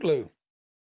Bayhan Mutlu.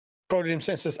 Quoted him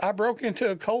since, I broke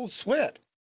into a cold sweat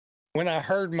when I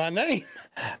heard my name.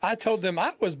 I told them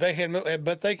I was Bayhan Mutlu,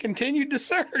 but they continued to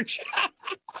search.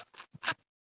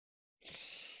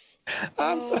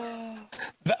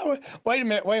 Wait a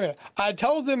minute. I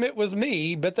told them it was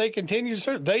me, but they continued to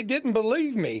search. They didn't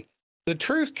believe me. The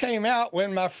truth came out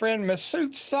when my friend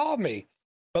Masoud saw me.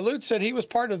 Masoud said he was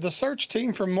part of the search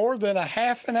team for more than a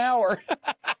half an hour.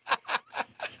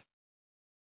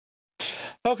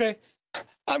 Okay,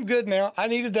 I'm good now. I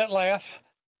needed that laugh.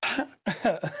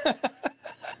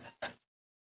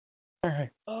 All right,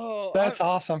 Oh, that's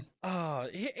awesome.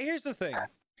 here's the thing.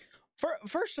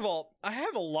 First of all, I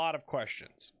have a lot of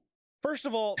questions. First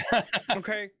of all,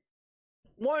 okay,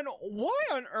 one, why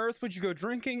on earth would you go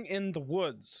drinking in the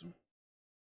woods?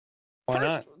 Why First,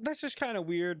 not? that's just kind of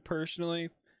weird, personally.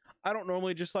 I don't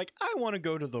normally just like, I want to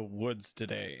go to the woods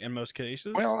today in most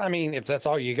cases. Well, I mean, if that's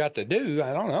all you got to do,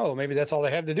 I don't know. Maybe that's all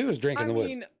they have to do is drink in I the woods.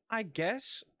 mean, I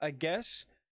guess.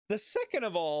 The second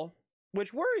of all,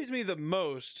 which worries me the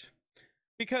most,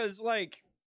 because like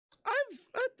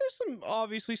there's some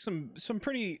obviously some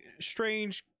pretty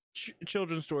strange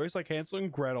children's stories like Hansel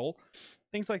and Gretel,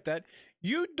 things like that.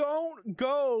 You don't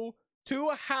go to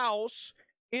a house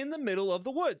in the middle of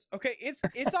the woods. Okay, it's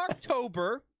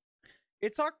October.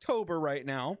 It's October right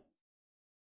now.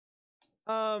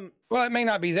 Well, it may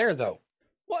not be there though.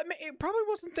 Well, it probably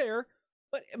wasn't there,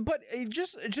 but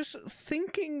just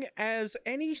thinking as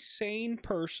any sane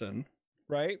person,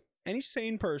 right? Any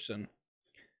sane person,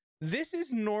 this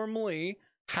is normally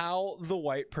how the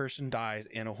white person dies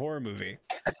in a horror movie.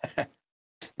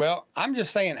 Well, I'm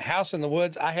just saying, house in the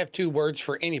woods. I have two words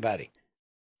for anybody: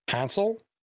 Hansel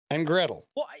and Gretel.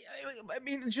 Well, I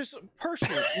mean, just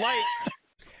personally, like,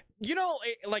 you know,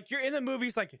 like you're in the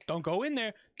movies, like, don't go in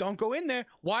there, don't go in there.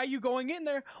 Why are you going in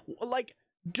there? Like,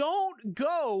 don't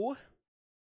go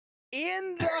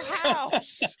in the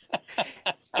house.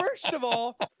 First of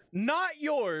all, not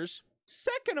yours.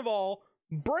 Second of all,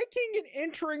 breaking and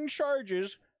entering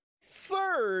charges.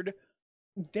 Third,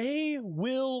 they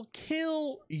will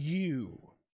kill you.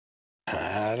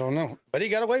 I don't know, but he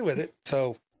got away with it.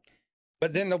 So,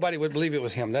 but then nobody would believe it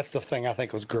was him. That's the thing I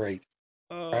think was great.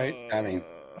 Right? I mean,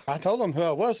 I told them who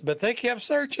I was, but they kept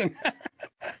searching.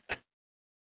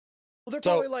 Well,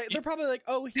 they're probably like,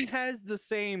 oh, he has the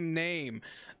same name.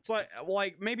 It's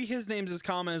like maybe his name's as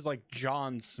common as like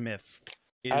John Smith.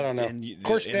 I don't know. Of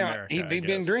course, now he'd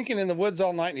been drinking in the woods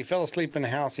all night and he fell asleep in the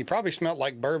house. He probably smelled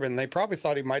like bourbon. They probably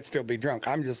thought he might still be drunk.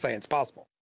 I'm just saying it's possible,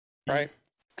 right?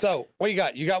 So, what you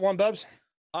got? You got one, Bubs?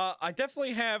 I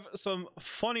definitely have some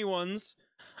funny ones.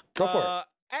 Go for it.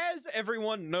 As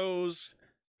everyone knows,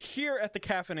 here at the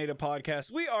Caffeinated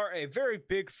Podcast, we are a very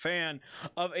big fan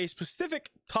of a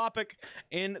specific topic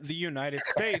in the United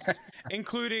States,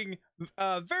 including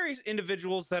various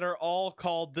individuals that are all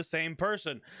called the same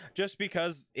person, just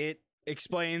because it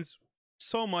explains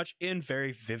so much in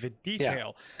very vivid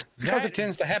detail. Yeah. Because it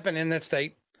tends to happen in that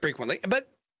state frequently. But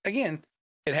again,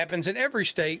 it happens in every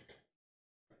state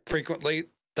frequently.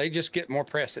 They just get more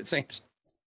press, it seems.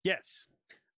 Yes.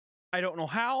 I don't know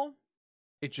how.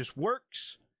 It just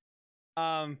works.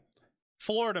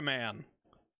 Florida man.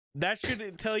 That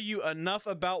should tell you enough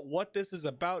about what this is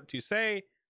about to say.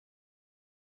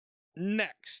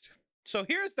 Next. So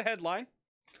here's the headline.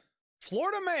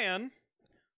 Florida man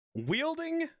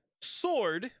wielding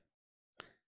sword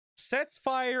sets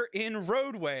fire in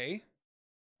roadway,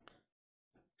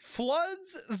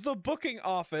 floods the booking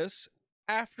office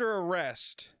after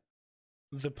arrest,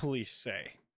 the police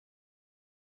say.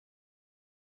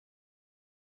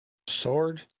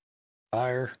 Sword,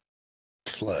 fire,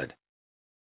 flood.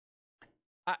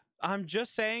 I'm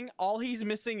just saying, all he's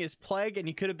missing is plague, and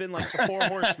he could have been like the Four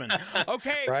Horsemen.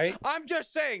 Okay, right? I'm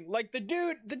just saying, like the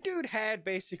dude had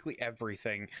basically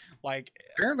everything. Like,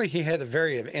 apparently, he had a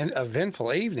very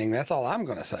eventful evening. That's all I'm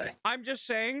going to say. I'm just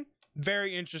saying,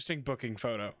 very interesting booking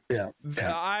photo. Yeah.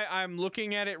 I'm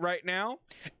looking at it right now.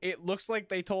 It looks like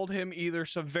they told him either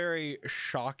some very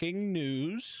shocking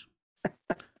news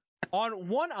on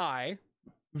one eye,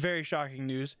 very shocking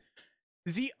news.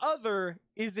 The other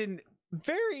is in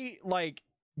very like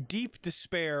deep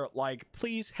despair, like,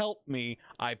 please help me,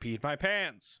 I peed my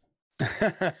pants.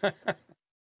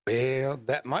 Well,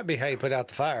 that might be how you put out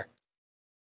the fire.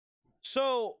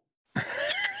 So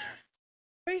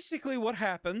basically what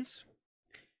happens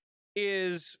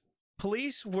is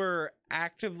police were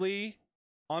actively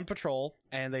on patrol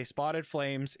and they spotted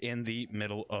flames in the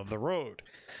middle of the road.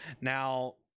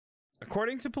 Now,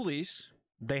 according to police,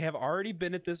 they have already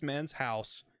been at this man's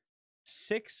house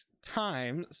 6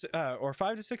 times, or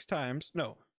 5 to 6 times.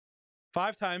 No,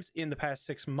 5 times in the past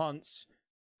 6 months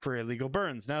for illegal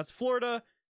burns. Now, it's Florida.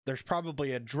 There's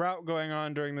probably a drought going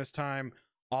on during this time.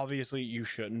 Obviously, you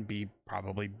shouldn't be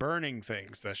probably burning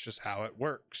things. That's just how it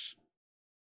works.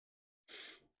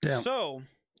 Yeah. So,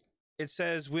 it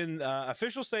says when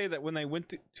officials say that when they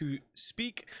went to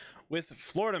speak with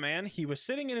Florida man, he was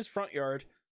sitting in his front yard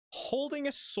holding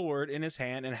a sword in his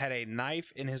hand and had a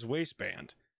knife in his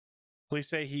waistband. Police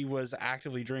say he was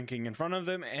actively drinking in front of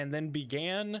them and then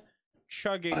began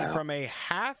chugging Wow. from a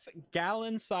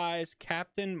half-gallon size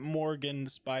Captain Morgan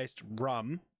spiced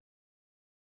rum.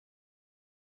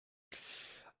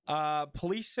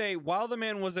 Police say while the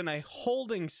man was in a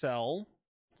holding cell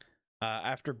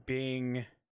after being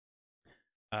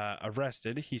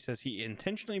arrested, he says he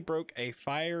intentionally broke a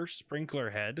fire sprinkler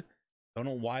head. Don't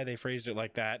know why they phrased it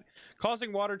like that,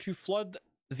 causing water to flood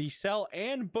the cell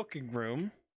and booking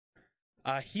room.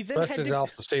 He then Busted it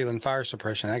off the ceiling, fire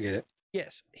suppression. I get it.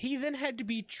 Yes, he then had to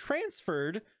be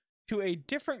transferred to a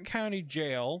different county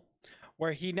jail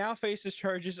where he now faces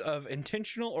charges of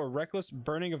intentional or reckless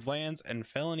burning of lands and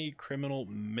felony criminal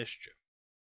mischief.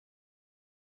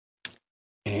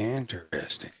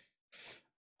 Interesting.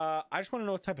 I just want to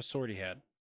know what type of sword he had.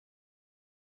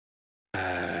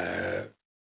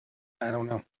 I don't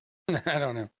know. I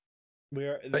don't know.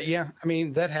 But yeah, I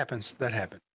mean, that happens. That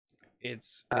happened.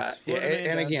 It's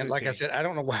and again, like I said, I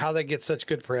don't know how they get such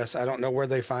good press. I don't know where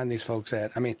they find these folks at.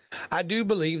 I mean, I do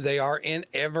believe they are in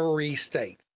every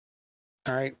state.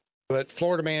 All right. But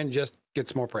Florida Man just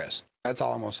gets more press. That's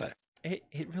all I'm going to say.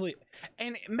 It really,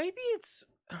 and maybe it's,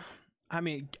 I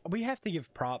mean, we have to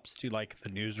give props to like the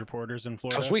news reporters in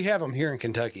Florida. Because we have them here in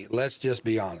Kentucky. Let's just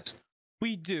be honest.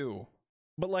 We do.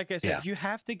 But like I said, Yeah. you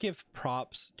have to give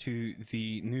props to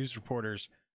the news reporters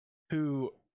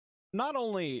who not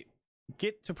only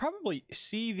get to probably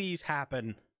see these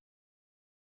happen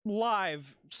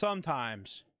live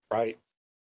sometimes, Right.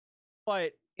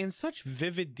 but in such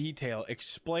vivid detail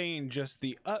explain just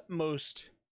the utmost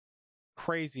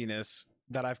craziness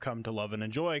that I've come to love and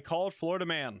enjoy, called Florida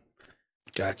Man.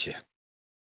 Gotcha.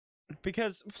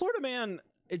 Because Florida Man,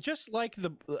 just like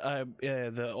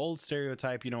the old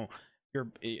stereotype, you know, you're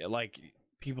like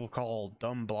people call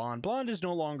dumb blonde. Blonde is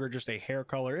no longer just a hair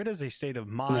color; it is a state of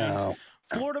mind. No.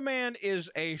 Florida Man is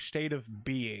a state of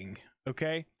being.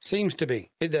 Okay. Seems to be.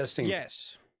 It does seem.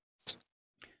 Yes.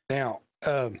 Now,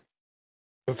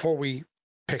 before we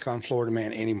pick on Florida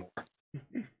Man anymore,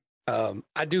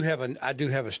 I do have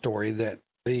a story that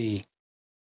the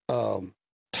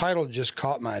title just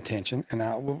caught my attention, and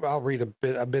I'll read a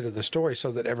bit of the story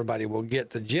so that everybody will get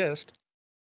the gist.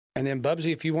 And then,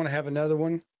 Bubsy, if you want to have another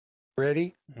one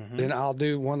ready, then I'll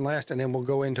do one last, and then we'll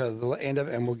go into the end of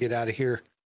it, and we'll get out of here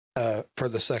for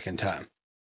the second time.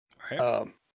 Right.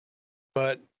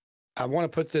 But I want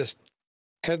to put this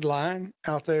headline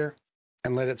out there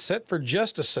and let it sit for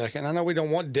just a second. I know we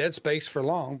don't want dead space for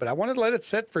long, but I wanted to let it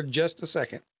sit for just a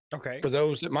second Okay. for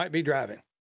those that might be driving.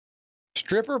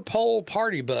 Stripper pole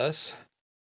party bus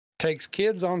takes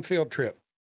kids on field trip.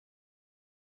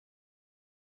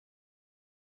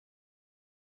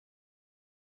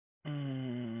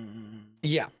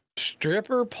 Yeah.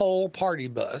 Stripper pole party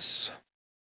bus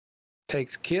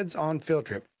takes kids on field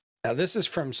trip. Now, this is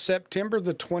from September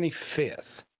the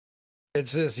 25th. It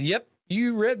says, yep,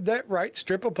 you read that right.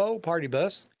 Stripper pole party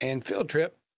bus and field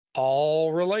trip,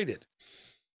 all related.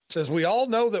 It says, we all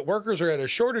know that workers are at a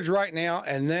shortage right now,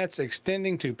 and that's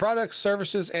extending to products,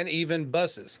 services, and even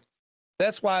buses.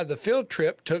 That's why the field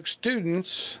trip took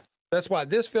students. That's why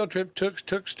this field trip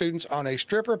took students on a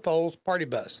stripper pole party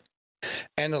bus.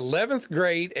 An 11th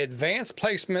grade advanced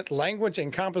placement language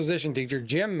and composition teacher,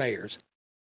 Jim Mayers,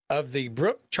 of the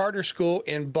Brook Charter School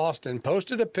in Boston,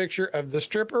 posted a picture of the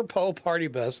stripper pole party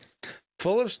bus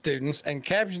full of students and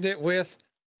captioned it with,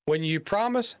 when you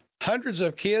promise hundreds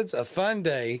of kids a fun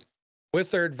day with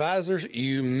their advisors,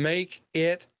 you make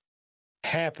it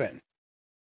happen.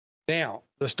 Now,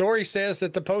 the story says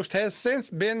that the post has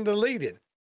since been deleted.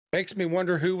 Makes me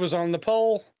wonder who was on the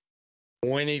pole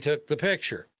when he took the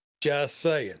picture. Just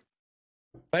saying.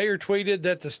 Mayor tweeted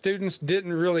that the students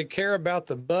didn't really care about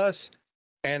the bus,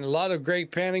 and a lot of great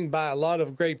planning by a lot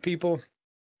of great people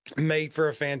made for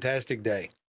a fantastic day.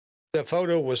 The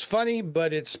photo was funny,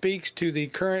 but it speaks to the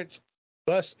current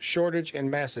bus shortage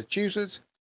in Massachusetts.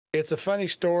 It's a funny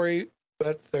story,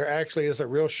 but there actually is a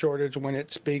real shortage when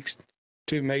it speaks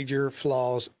to major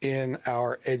flaws in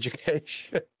our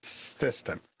education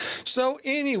system. So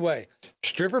anyway,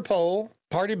 stripper pole,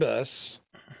 party bus,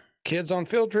 kids on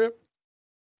field trip.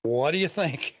 What do you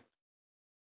think?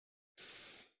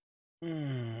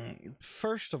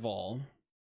 First of all,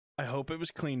 I hope it was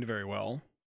cleaned very well.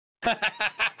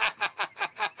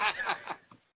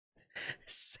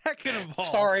 Second of all,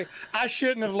 Sorry, I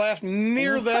shouldn't have laughed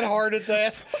near that hard at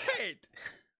that. Wait.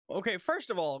 Okay, first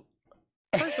of all,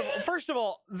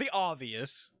 the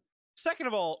obvious. Second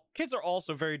of all, kids are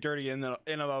also very dirty in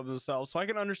and of themselves, so I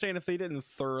can understand if they didn't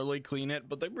thoroughly clean it,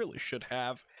 but they really should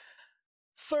have.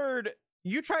 Third,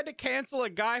 you tried to cancel a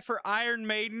guy for Iron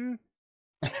Maiden.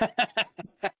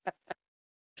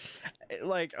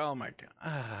 Like, oh my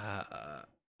god.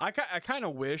 I kind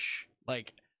of wish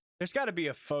like there's got to be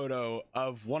a photo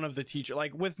of one of the teacher,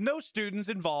 like with no students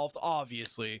involved.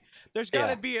 Obviously, there's got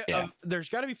to Yeah, be yeah. there's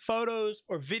got to be photos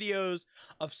or videos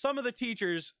of some of the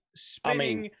teachers I mean,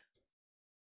 spinning.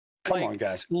 come Like, on,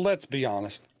 guys. Let's be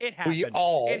honest. it happened. It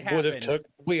happened.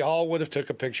 We all would have took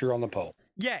a picture on the pole.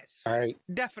 Yes. All right.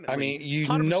 Definitely. I mean, you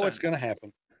 100%. know it's going to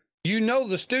happen. You know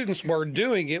the students were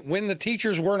doing it when the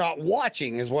teachers were not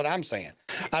watching, is what I'm saying.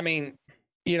 I mean,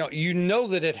 you know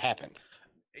that it happened.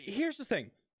 Here's the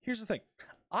thing.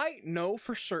 I know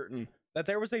for certain that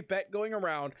there was a bet going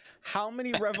around how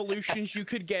many revolutions you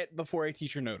could get before a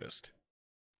teacher noticed.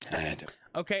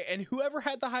 Okay, and whoever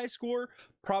had the high score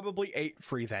probably ate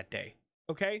free that day.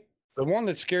 Okay? The one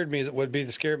that scared me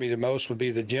the most would be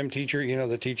the gym teacher,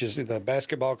 that teaches the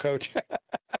basketball coach.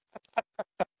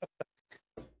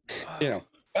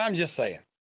 I'm just saying.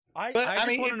 I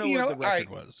just want to know what the record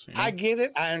was. I get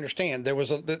it. I understand.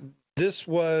 This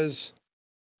was,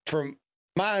 from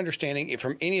my understanding,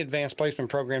 from any advanced placement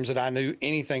programs that I knew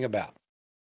anything about,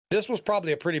 this was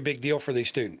probably a pretty big deal for these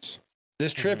students.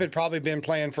 This trip had probably been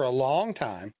planned for a long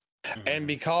time. And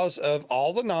because of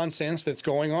all the nonsense that's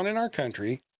going on in our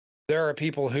country, there are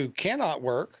people who cannot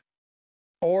work,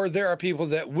 or there are people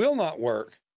that will not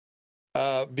work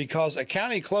because a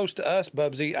county close to us,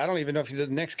 Bubsy, I don't even know if you're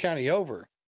the next county over,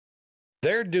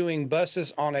 they're doing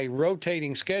buses on a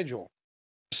rotating schedule.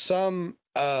 Some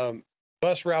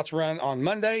bus routes run on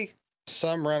Monday,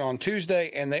 some run on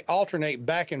Tuesday, and they alternate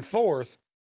back and forth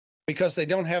because they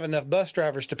don't have enough bus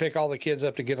drivers to pick all the kids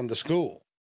up to get them to school.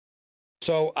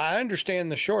 So I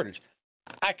understand the shortage.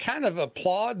 I kind of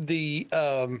applaud the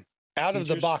out of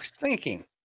the box thinking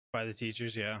by the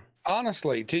teachers. Yeah.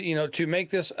 Honestly, to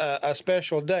make this a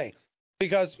special day,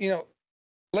 because,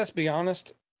 let's be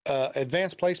honest,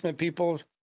 advanced placement people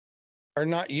are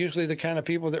not usually the kind of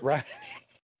people that ride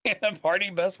in a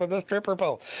party bus with a stripper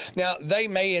pole. Now, they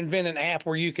may invent an app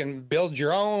where you can build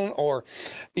your own, or,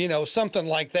 something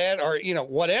like that, or,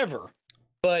 whatever.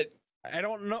 But I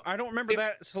don't know. I don't remember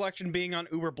that selection being on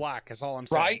Uber Black, is all I'm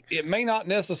saying. Right. It may not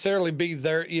necessarily be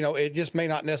there. It just may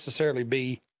not necessarily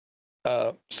be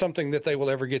something that they will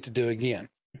ever get to do again.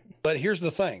 But here's the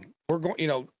thing. We're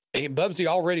going, Bubsy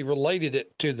already related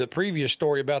it to the previous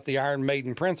story about the Iron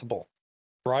Maiden principle,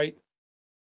 right?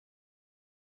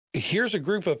 Here's a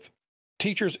group of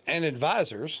teachers and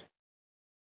advisors.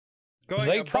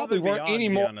 They probably weren't any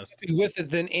more happy with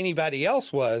it than anybody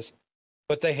else was,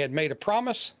 but they had made a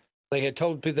promise. They had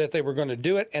told people that they were going to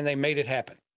do it, and they made it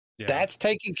happen. Yeah. That's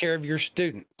taking care of your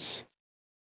students,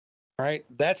 right?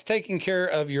 That's taking care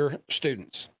of your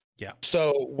students. Yeah.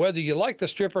 So whether you like the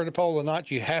stripper or the pole or not,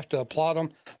 you have to applaud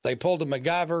them. They pulled a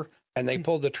MacGyver, and they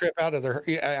pulled the trip out of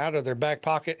their back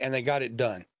pocket, and they got it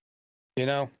done.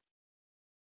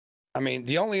 I mean,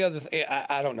 the only other thing,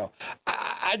 I don't know.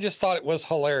 I just thought it was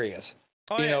hilarious.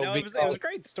 Oh, yeah, it was a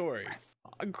great story.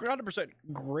 100%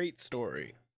 great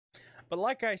story. But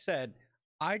like I said,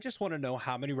 I just want to know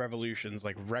how many revolutions,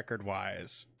 like record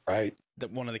wise, right,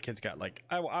 that one of the kids got. Like,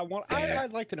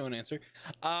 I'd like to know an answer.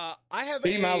 I have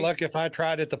my luck if I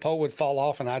tried it, the pole would fall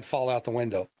off and I'd fall out the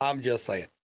window. I'm just saying.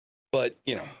 But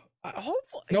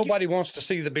hopefully nobody wants to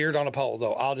see the beard on a pole,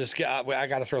 though. I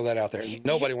got to throw that out there.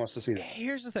 Nobody wants to see that.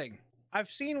 Here's the thing.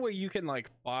 I've seen where you can like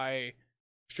buy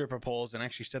stripper poles and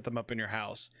actually set them up in your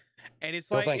house, and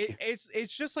it's like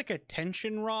it's just like a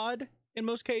tension rod in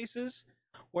most cases,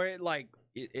 where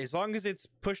as long as it's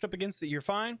pushed up against it, you're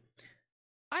fine.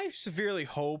 I severely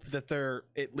hope that they're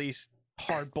at least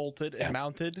hard bolted and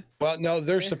mounted. Well, no,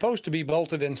 they're supposed to be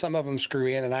bolted, and some of them screw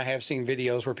in. And I have seen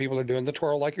videos where people are doing the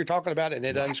twirl like you're talking about, and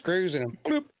it unscrews and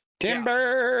bloop,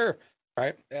 timber. Yeah.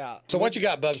 Right. Yeah. So what you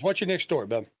got, Bubs? What's your next story,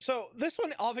 Bub? So this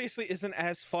one obviously isn't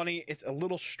as funny. It's a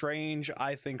little strange,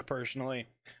 I think, personally.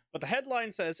 But the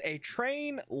headline says a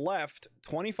train left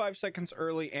 25 seconds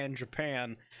early in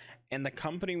Japan, and the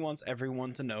company wants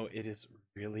everyone to know it is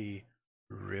really,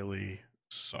 really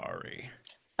sorry.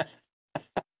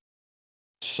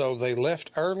 So they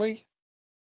left early,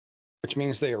 which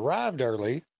means they arrived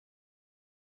early,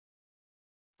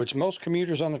 which most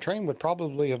commuters on the train would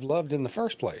probably have loved in the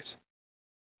first place.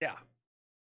 Yeah.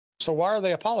 So why are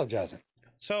they apologizing?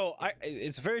 So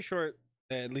it's very short,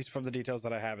 at least from the details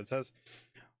that I have. It says,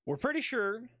 we're pretty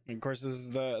sure, and of course this is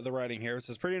the writing here, it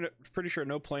says pretty sure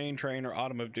no plane, train, or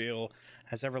automobile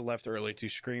has ever left early to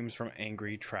screams from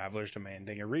angry travelers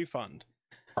demanding a refund.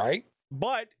 Right.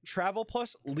 But Travel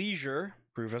Plus Leisure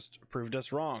proved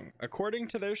us wrong. According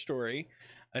to their story,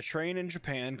 a train in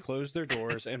Japan closed their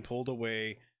doors and pulled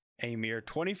away a mere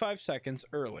 25 seconds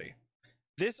early.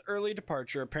 This early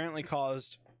departure apparently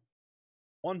caused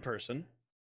one person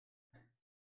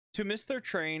to miss their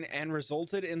train and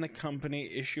resulted in the company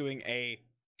issuing a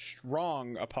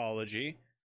strong apology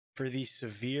for the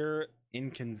severe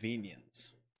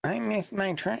inconvenience. I missed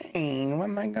my train. What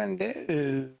am I going to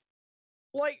do?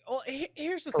 Like, well,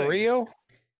 here's the For thing. real?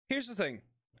 Here's the thing.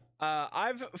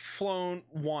 I've flown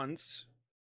once,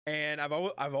 and I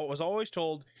was always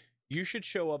told you should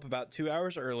show up about 2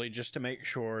 hours early just to make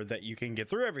sure that you can get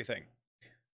through everything.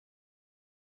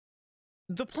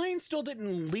 The plane still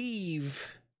didn't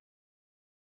leave.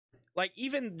 Like,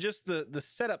 even just the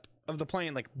setup of the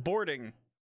plane, like boarding,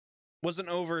 wasn't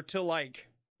over till like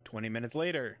 20 minutes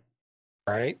later.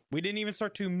 Right. We didn't even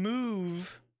start to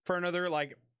move for another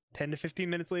like 10 to 15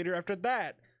 minutes later after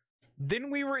that. Then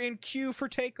we were in queue for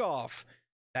takeoff.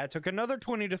 That took another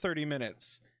 20 to 30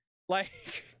 minutes.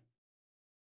 Like,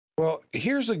 Well,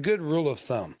 here's a good rule of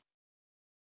thumb.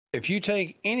 If you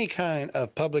take any kind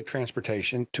of public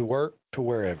transportation to work, to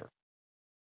wherever,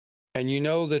 and you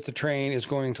know that the train is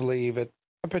going to leave at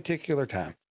a particular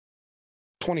time,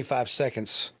 25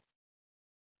 seconds,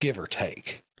 give or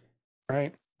take,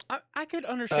 right? I could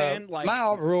understand, like,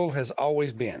 my rule has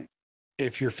always been,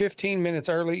 if you're 15 minutes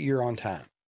early, you're on time.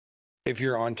 If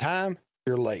you're on time,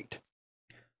 you're late.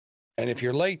 And if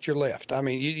you're late, you're left. I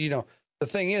mean, you know, the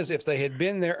thing is, if they had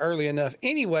been there early enough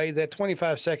anyway, that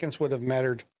 25 seconds would have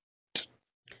mattered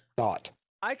not.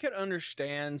 I could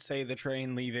understand, say, the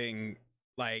train leaving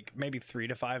like maybe 3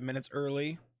 to 5 minutes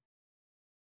early.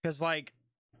 Because, like,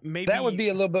 maybe That would be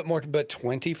a little bit more, but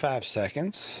 25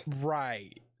 seconds?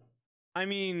 right. I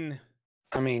mean,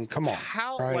 come on.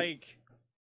 how, right? like,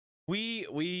 we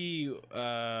were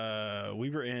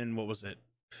in, what was it,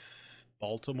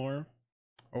 Baltimore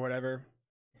or whatever,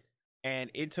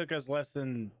 and it took us less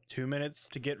than 2 minutes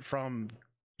to get from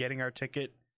getting our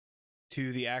ticket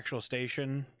to the actual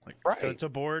station, like, Right. to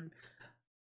board.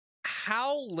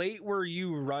 How late were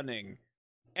you running?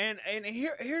 And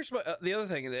here's what the other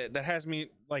thing that has me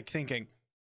like thinking,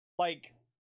 like,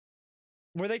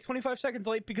 were they 25 seconds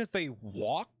late because they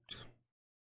walked?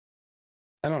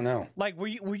 I don't know. Like, were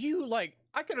you like,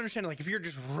 I could understand, like, if you're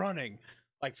just running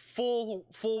like full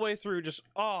way through, just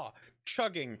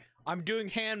chugging. I'm doing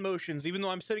hand motions even though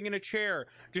I'm sitting in a chair,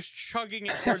 just chugging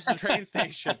it towards the train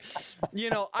station. You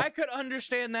know, I could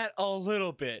understand that a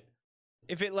little bit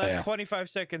if it left 25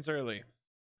 seconds early.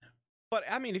 But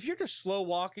I mean, if you're just slow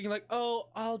walking, like, oh,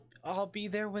 I'll be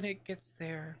there when it gets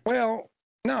there. Well,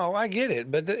 no, I get it.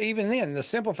 But even then, the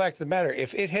simple fact of the matter,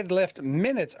 if it had left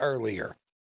minutes earlier,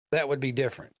 that would be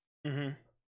different. Mm-hmm.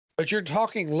 But you're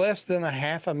talking less than a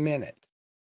half a minute.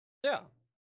 Yeah.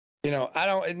 You know, I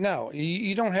don't know.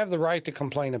 You don't have the right to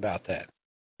complain about that.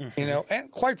 Mm-hmm. You know,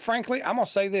 and quite frankly, I'm going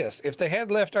to say this. If they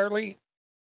had left early,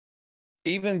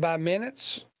 even by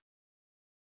minutes,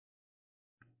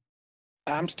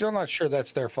 I'm still not sure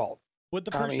that's their fault. Would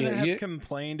the person have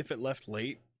complained if it left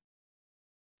late?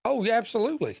 Oh, yeah,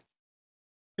 absolutely.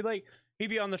 He'd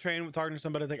be on the train talking to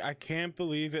somebody like, I can't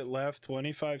believe it left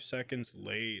 25 seconds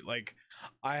late. Like,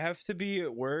 I have to be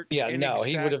at work. Yeah, no,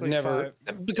 he would have never,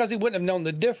 because he wouldn't have known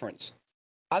the difference.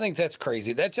 I think that's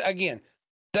crazy. That's, again,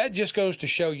 that just goes to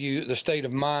show you the state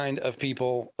of mind of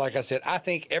people. Like I said, I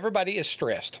think everybody is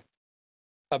stressed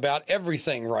about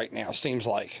everything right now, seems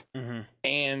like. Mm-hmm.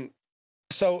 And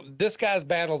so this guy's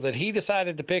battle that he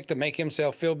decided to pick to make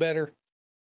himself feel better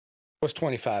was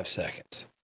 25 seconds.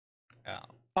 Yeah.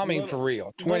 I mean, for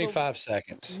real, 25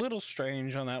 seconds. Little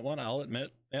strange on that one, I'll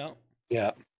admit. Yeah.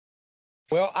 Yeah.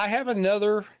 Well, I have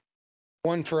another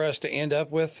one for us to end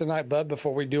up with tonight, Bud,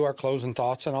 before we do our closing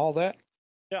thoughts and all that.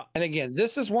 Yeah. And again,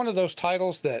 this is one of those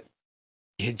titles that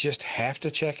you just have to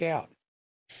check out.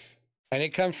 And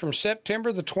it comes from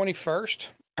September the 21st.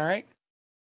 All right.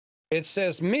 It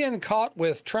says, men caught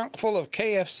with trunk full of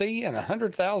KFC and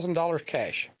 $100,000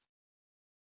 cash.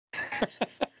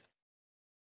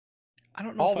 I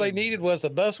don't know. All they needed was a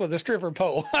bus with a stripper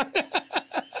pole.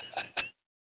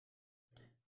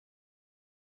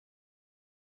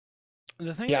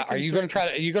 The thing, yeah, are you going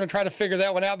to try to figure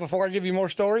that one out before I give you more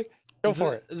story? Go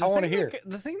for it. I want to hear.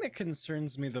 The thing that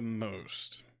concerns me the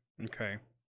most, okay,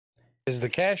 is the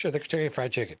cash or the Kentucky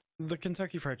Fried Chicken? The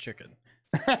Kentucky Fried Chicken.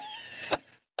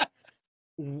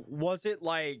 Was it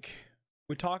like,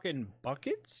 we talking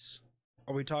buckets?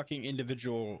 Are we talking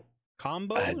individual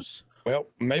combos? Well,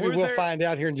 maybe we'll find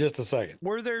out here in just a second.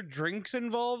 Were there drinks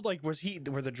involved? Like, were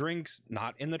the drinks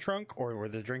not in the trunk, or were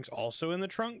the drinks also in the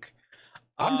trunk?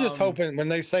 I'm just hoping when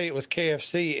they say it was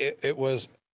KFC, it was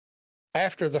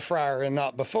after the fryer and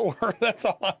not before. That's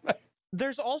all I'm.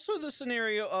 There's also the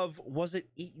scenario of, was it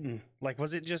eaten? Like,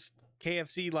 was it just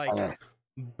KFC, like,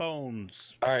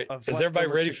 bones? All right. Is everybody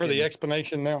ready for the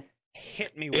explanation now?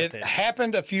 Hit me with It it.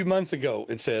 happened a few months ago,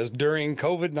 it says, during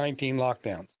COVID-19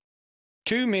 lockdowns.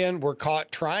 2 men were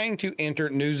caught trying to enter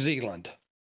New Zealand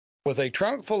with a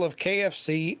trunk full of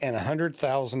KFC and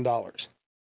 $100,000.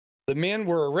 The men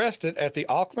were arrested at the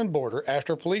Auckland border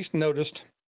after police noticed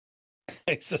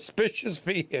a suspicious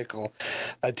vehicle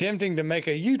attempting to make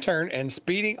a U-turn and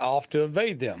speeding off to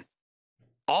evade them.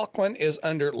 Auckland is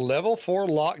under level 4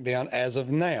 lockdown as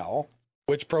of now,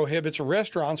 which prohibits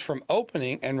restaurants from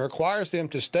opening and requires them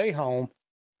to stay home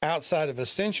outside of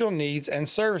essential needs and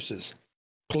services.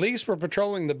 Police were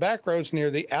patrolling the back roads near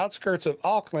the outskirts of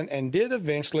Auckland and did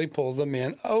eventually pull the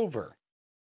men over.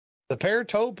 The pair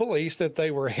told police that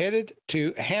they were headed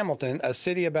to Hamilton, a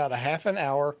city about a half an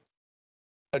hour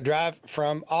a drive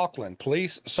from Auckland.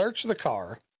 Police searched the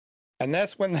car, and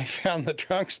that's when they found the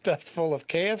trunk stuffed full of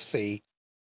KFC,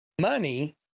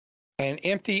 money, and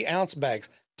empty ounce bags.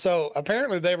 So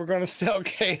apparently they were going to sell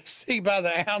KFC by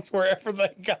the ounce wherever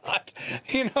they got.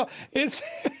 You know, it's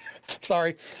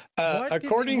sorry.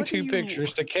 According to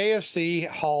pictures, the KFC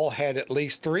haul had at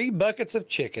least 3 buckets of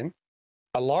chicken,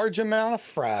 a large amount of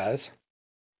fries,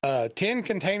 10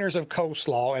 containers of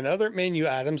coleslaw and other menu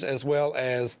items, as well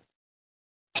as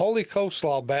holy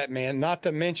coleslaw, Batman, not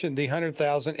to mention the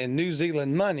 100,000 in New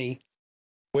Zealand money,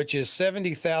 which is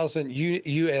 70,000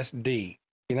 USD,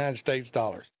 United States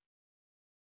dollars.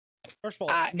 First of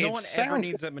all, no one ever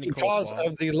needs that many because coleslaw.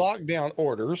 of the lockdown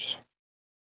orders.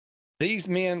 These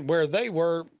men, where they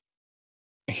were,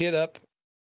 hit up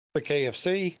the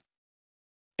KFC,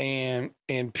 and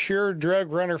in pure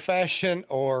drug runner fashion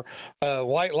or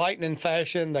white lightning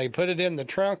fashion, they put it in the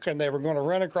trunk and they were going to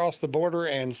run across the border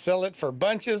and sell it for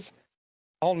bunches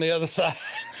on the other side.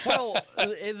 Well,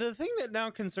 the thing that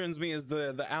now concerns me is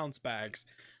the ounce bags.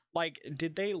 Like,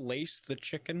 did they lace the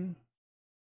chicken?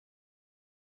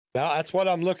 Now that's what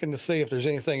I'm looking to see if there's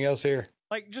anything else here.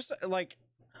 Like, just like,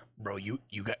 bro, you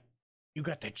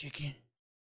got that chicken?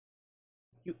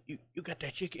 You got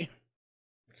that chicken?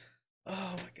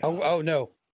 Oh my god. Oh no.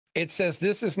 It says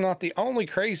this is not the only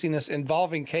craziness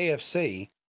involving KFC.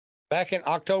 Back in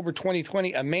October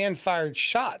 2020, a man fired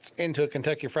shots into a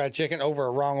Kentucky Fried Chicken over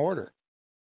a wrong order.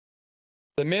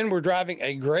 The men were driving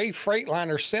a gray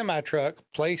Freightliner semi-truck,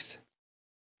 placed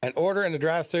an order in the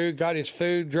drive-thru, got his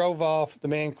food, drove off. The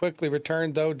man quickly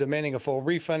returned, though, demanding a full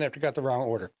refund after he got the wrong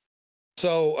order.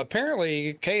 So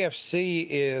apparently KFC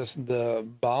is the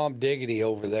bomb diggity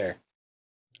over there.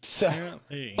 So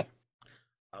Apparently.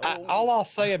 all I'll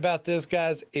say about this,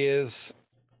 guys, is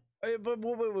But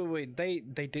wait. They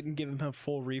didn't give him a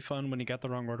full refund when he got the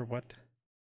wrong order. What?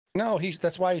 no,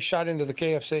 that's why he shot into the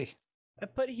KFC.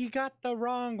 But he got the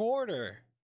wrong order.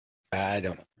 I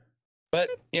don't know. But,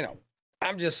 you know,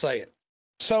 I'm just saying.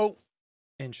 So,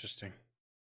 Interesting.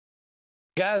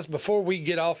 guys, before we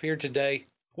get off here today,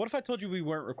 What if I told you we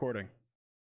weren't recording?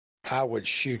 I would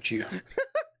shoot you.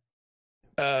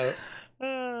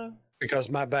 Because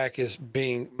my back is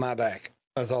being my back.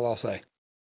 That's all I'll say.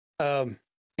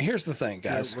 Here's the thing,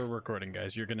 guys. We're recording,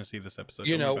 guys. You're gonna see this episode.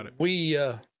 You Don't worry know,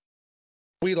 about it.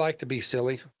 we like to be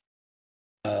silly.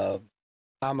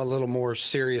 I'm a little more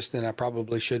serious than I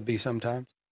probably should be sometimes.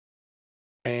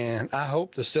 And I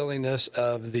hope the silliness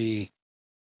of the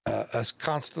us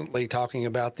constantly talking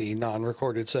about the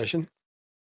non-recorded session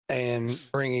and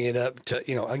bringing it up to,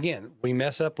 you know, again, we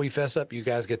mess up, we fess up. You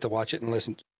guys get to watch it and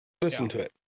listen to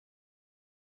it.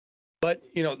 But,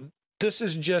 you know, this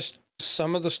is just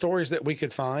some of the stories that we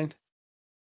could find.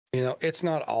 You know, it's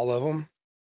not all of them.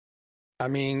 I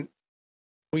mean,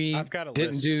 we I've got a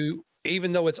didn't list. do,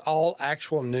 even though it's all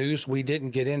actual news, we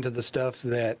didn't get into the stuff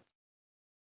that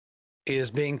is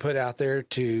being put out there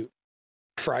to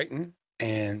frighten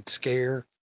and scare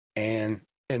and,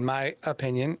 in my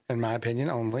opinion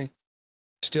only,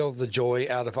 steal the joy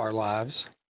out of our lives.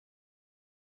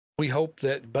 We hope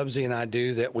that Bubsy and I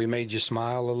do that. We made you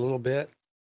smile a little bit.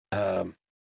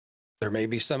 There may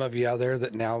be some of you out there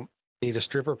that now need a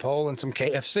stripper pole and some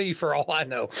KFC for all I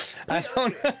know. I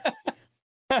don't know.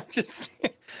 I'm just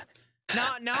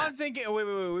Now I'm thinking. Wait.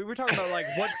 We were talking about like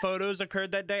what photos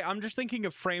occurred that day. I'm just thinking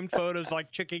of framed photos, like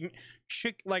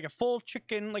like a full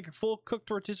chicken, like a full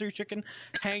cooked rotisserie chicken,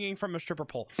 hanging from a stripper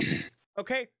pole.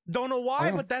 Okay, don't know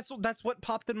why, but that's what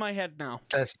popped in my head now.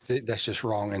 that's just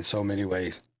wrong in so many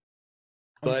ways.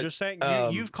 I'm But, just saying,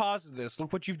 you've caused this.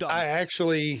 Look what you've done. I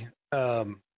actually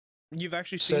You've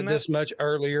actually seen said that? this much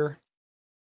earlier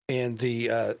in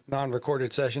the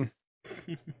non-recorded session,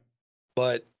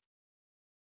 but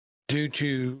due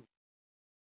to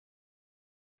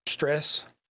stress,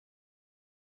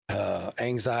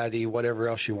 anxiety, whatever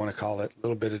else you want to call it, a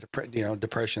little bit of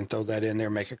depression, throw that in there,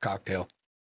 make a cocktail.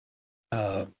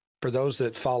 for those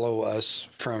that follow us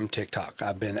from TikTok,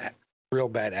 I've been real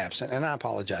bad absent, and I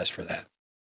apologize for that.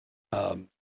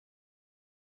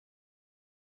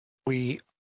 We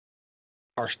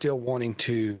are still wanting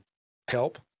to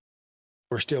help.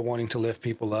 We're still wanting to lift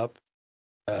people up.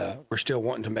 We're still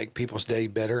wanting to make people's day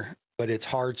better, but it's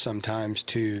hard sometimes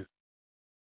to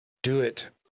do it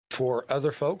for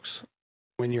other folks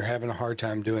when you're having a hard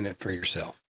time doing it for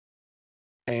yourself.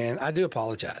 And I do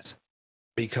apologize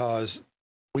because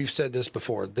we've said this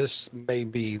before. This may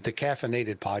be the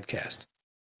caffeinated podcast,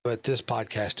 but this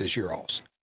podcast is your all's.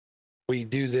 We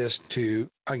do this to,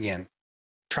 again,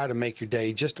 try to make your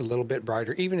day just a little bit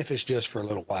brighter, even if it's just for a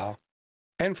little while.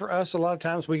 And for us, a lot of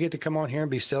times we get to come on here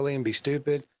and be silly and be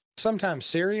stupid, sometimes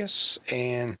serious,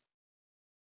 and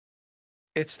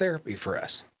it's therapy for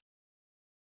us.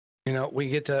 You know, we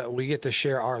get to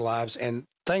share our lives, and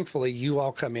thankfully you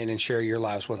all come in and share your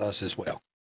lives with us as well.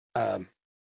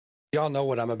 Y'all know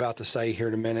what I'm about to say here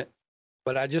in a minute,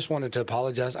 but I just wanted to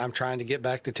apologize. I'm trying to get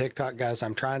back to TikTok, guys.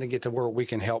 I'm trying to get to where we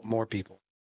can help more people.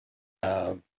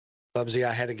 Bubsy,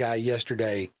 I had a guy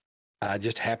yesterday,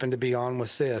 just happened to be on with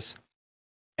Sis,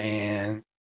 and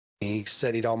he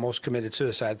said he'd almost committed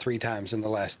suicide 3 times in the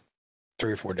last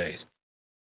 3 or 4 days.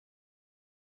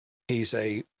 He's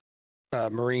a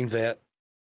Marine vet,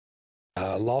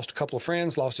 lost a couple of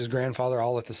friends, lost his grandfather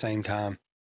all at the same time.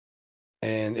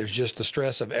 And it was just the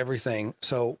stress of everything.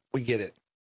 So we get it.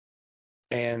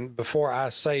 And before I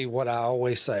say what I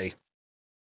always say,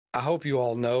 I hope you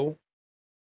all know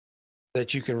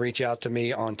that you can reach out to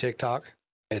me on TikTok.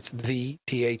 It's the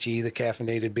THE, the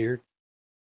Caffeinated Beard.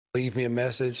 Leave me a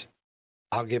message.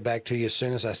 I'll get back to you as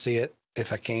soon as I see it,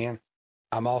 if I can.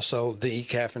 I'm also the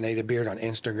Caffeinated Beard on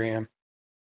Instagram.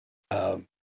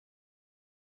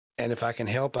 And if I can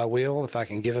help, I will. If I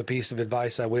can give a piece of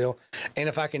advice, I will. And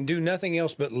if I can do nothing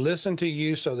else but listen to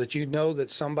you so that you know that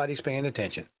somebody's paying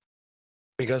attention.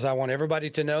 Because I want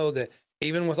everybody to know that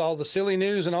even with all the silly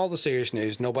news and all the serious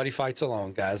news, nobody fights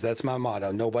alone, guys. That's my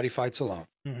motto. Nobody fights alone.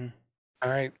 Mm-hmm. All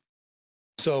right.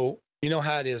 So you know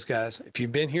how it is, guys. If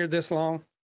you've been here this long,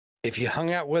 if you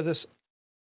hung out with us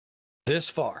this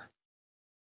far,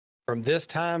 from this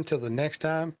time till the next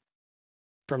time,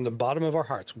 from the bottom of our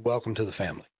hearts, welcome to the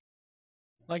family.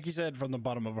 Like you said, from the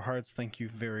bottom of our hearts, thank you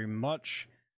very much.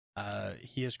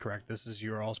 He is correct. This is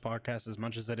your all's podcast as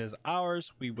much as it is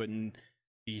ours. We wouldn't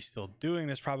be still doing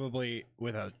this probably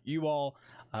without you all.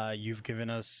 You've given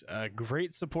us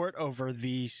great support over I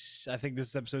think this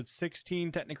is episode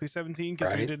 16, technically 17,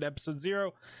 because we did episode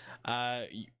 0.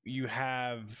 You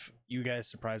guys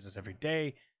surprise us every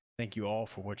day. Thank you all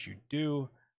for what you do.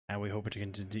 And we hope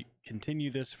to continue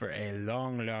this for a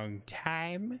long, long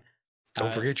time.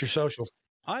 Don't forget your social.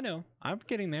 I know. I'm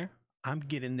getting there. I'm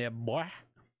getting there, boy.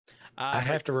 I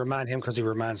have to remind him because he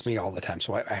reminds me all the time.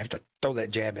 So I have to throw that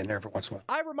jab in there every once in a while.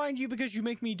 I remind you because you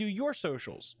make me do your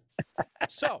socials.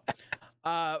 So,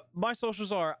 my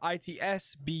socials are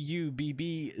ITSBUBBZI.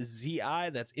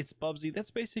 That's It's Bubsy. That's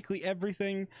basically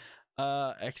everything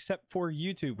except for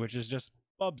YouTube, which is just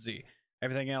Bubsy.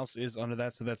 Everything else is under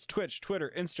that. So that's Twitch,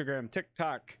 Twitter, Instagram,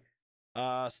 TikTok,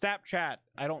 Snapchat.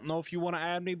 I don't know if you want to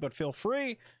add me, but feel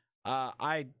free.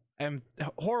 I am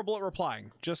horrible at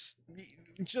replying, just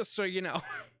so you know.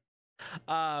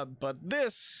 But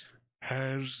this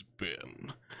has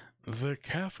been the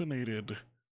Caffeinated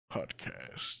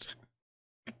Podcast.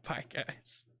 Bye,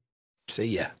 guys. See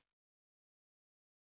ya.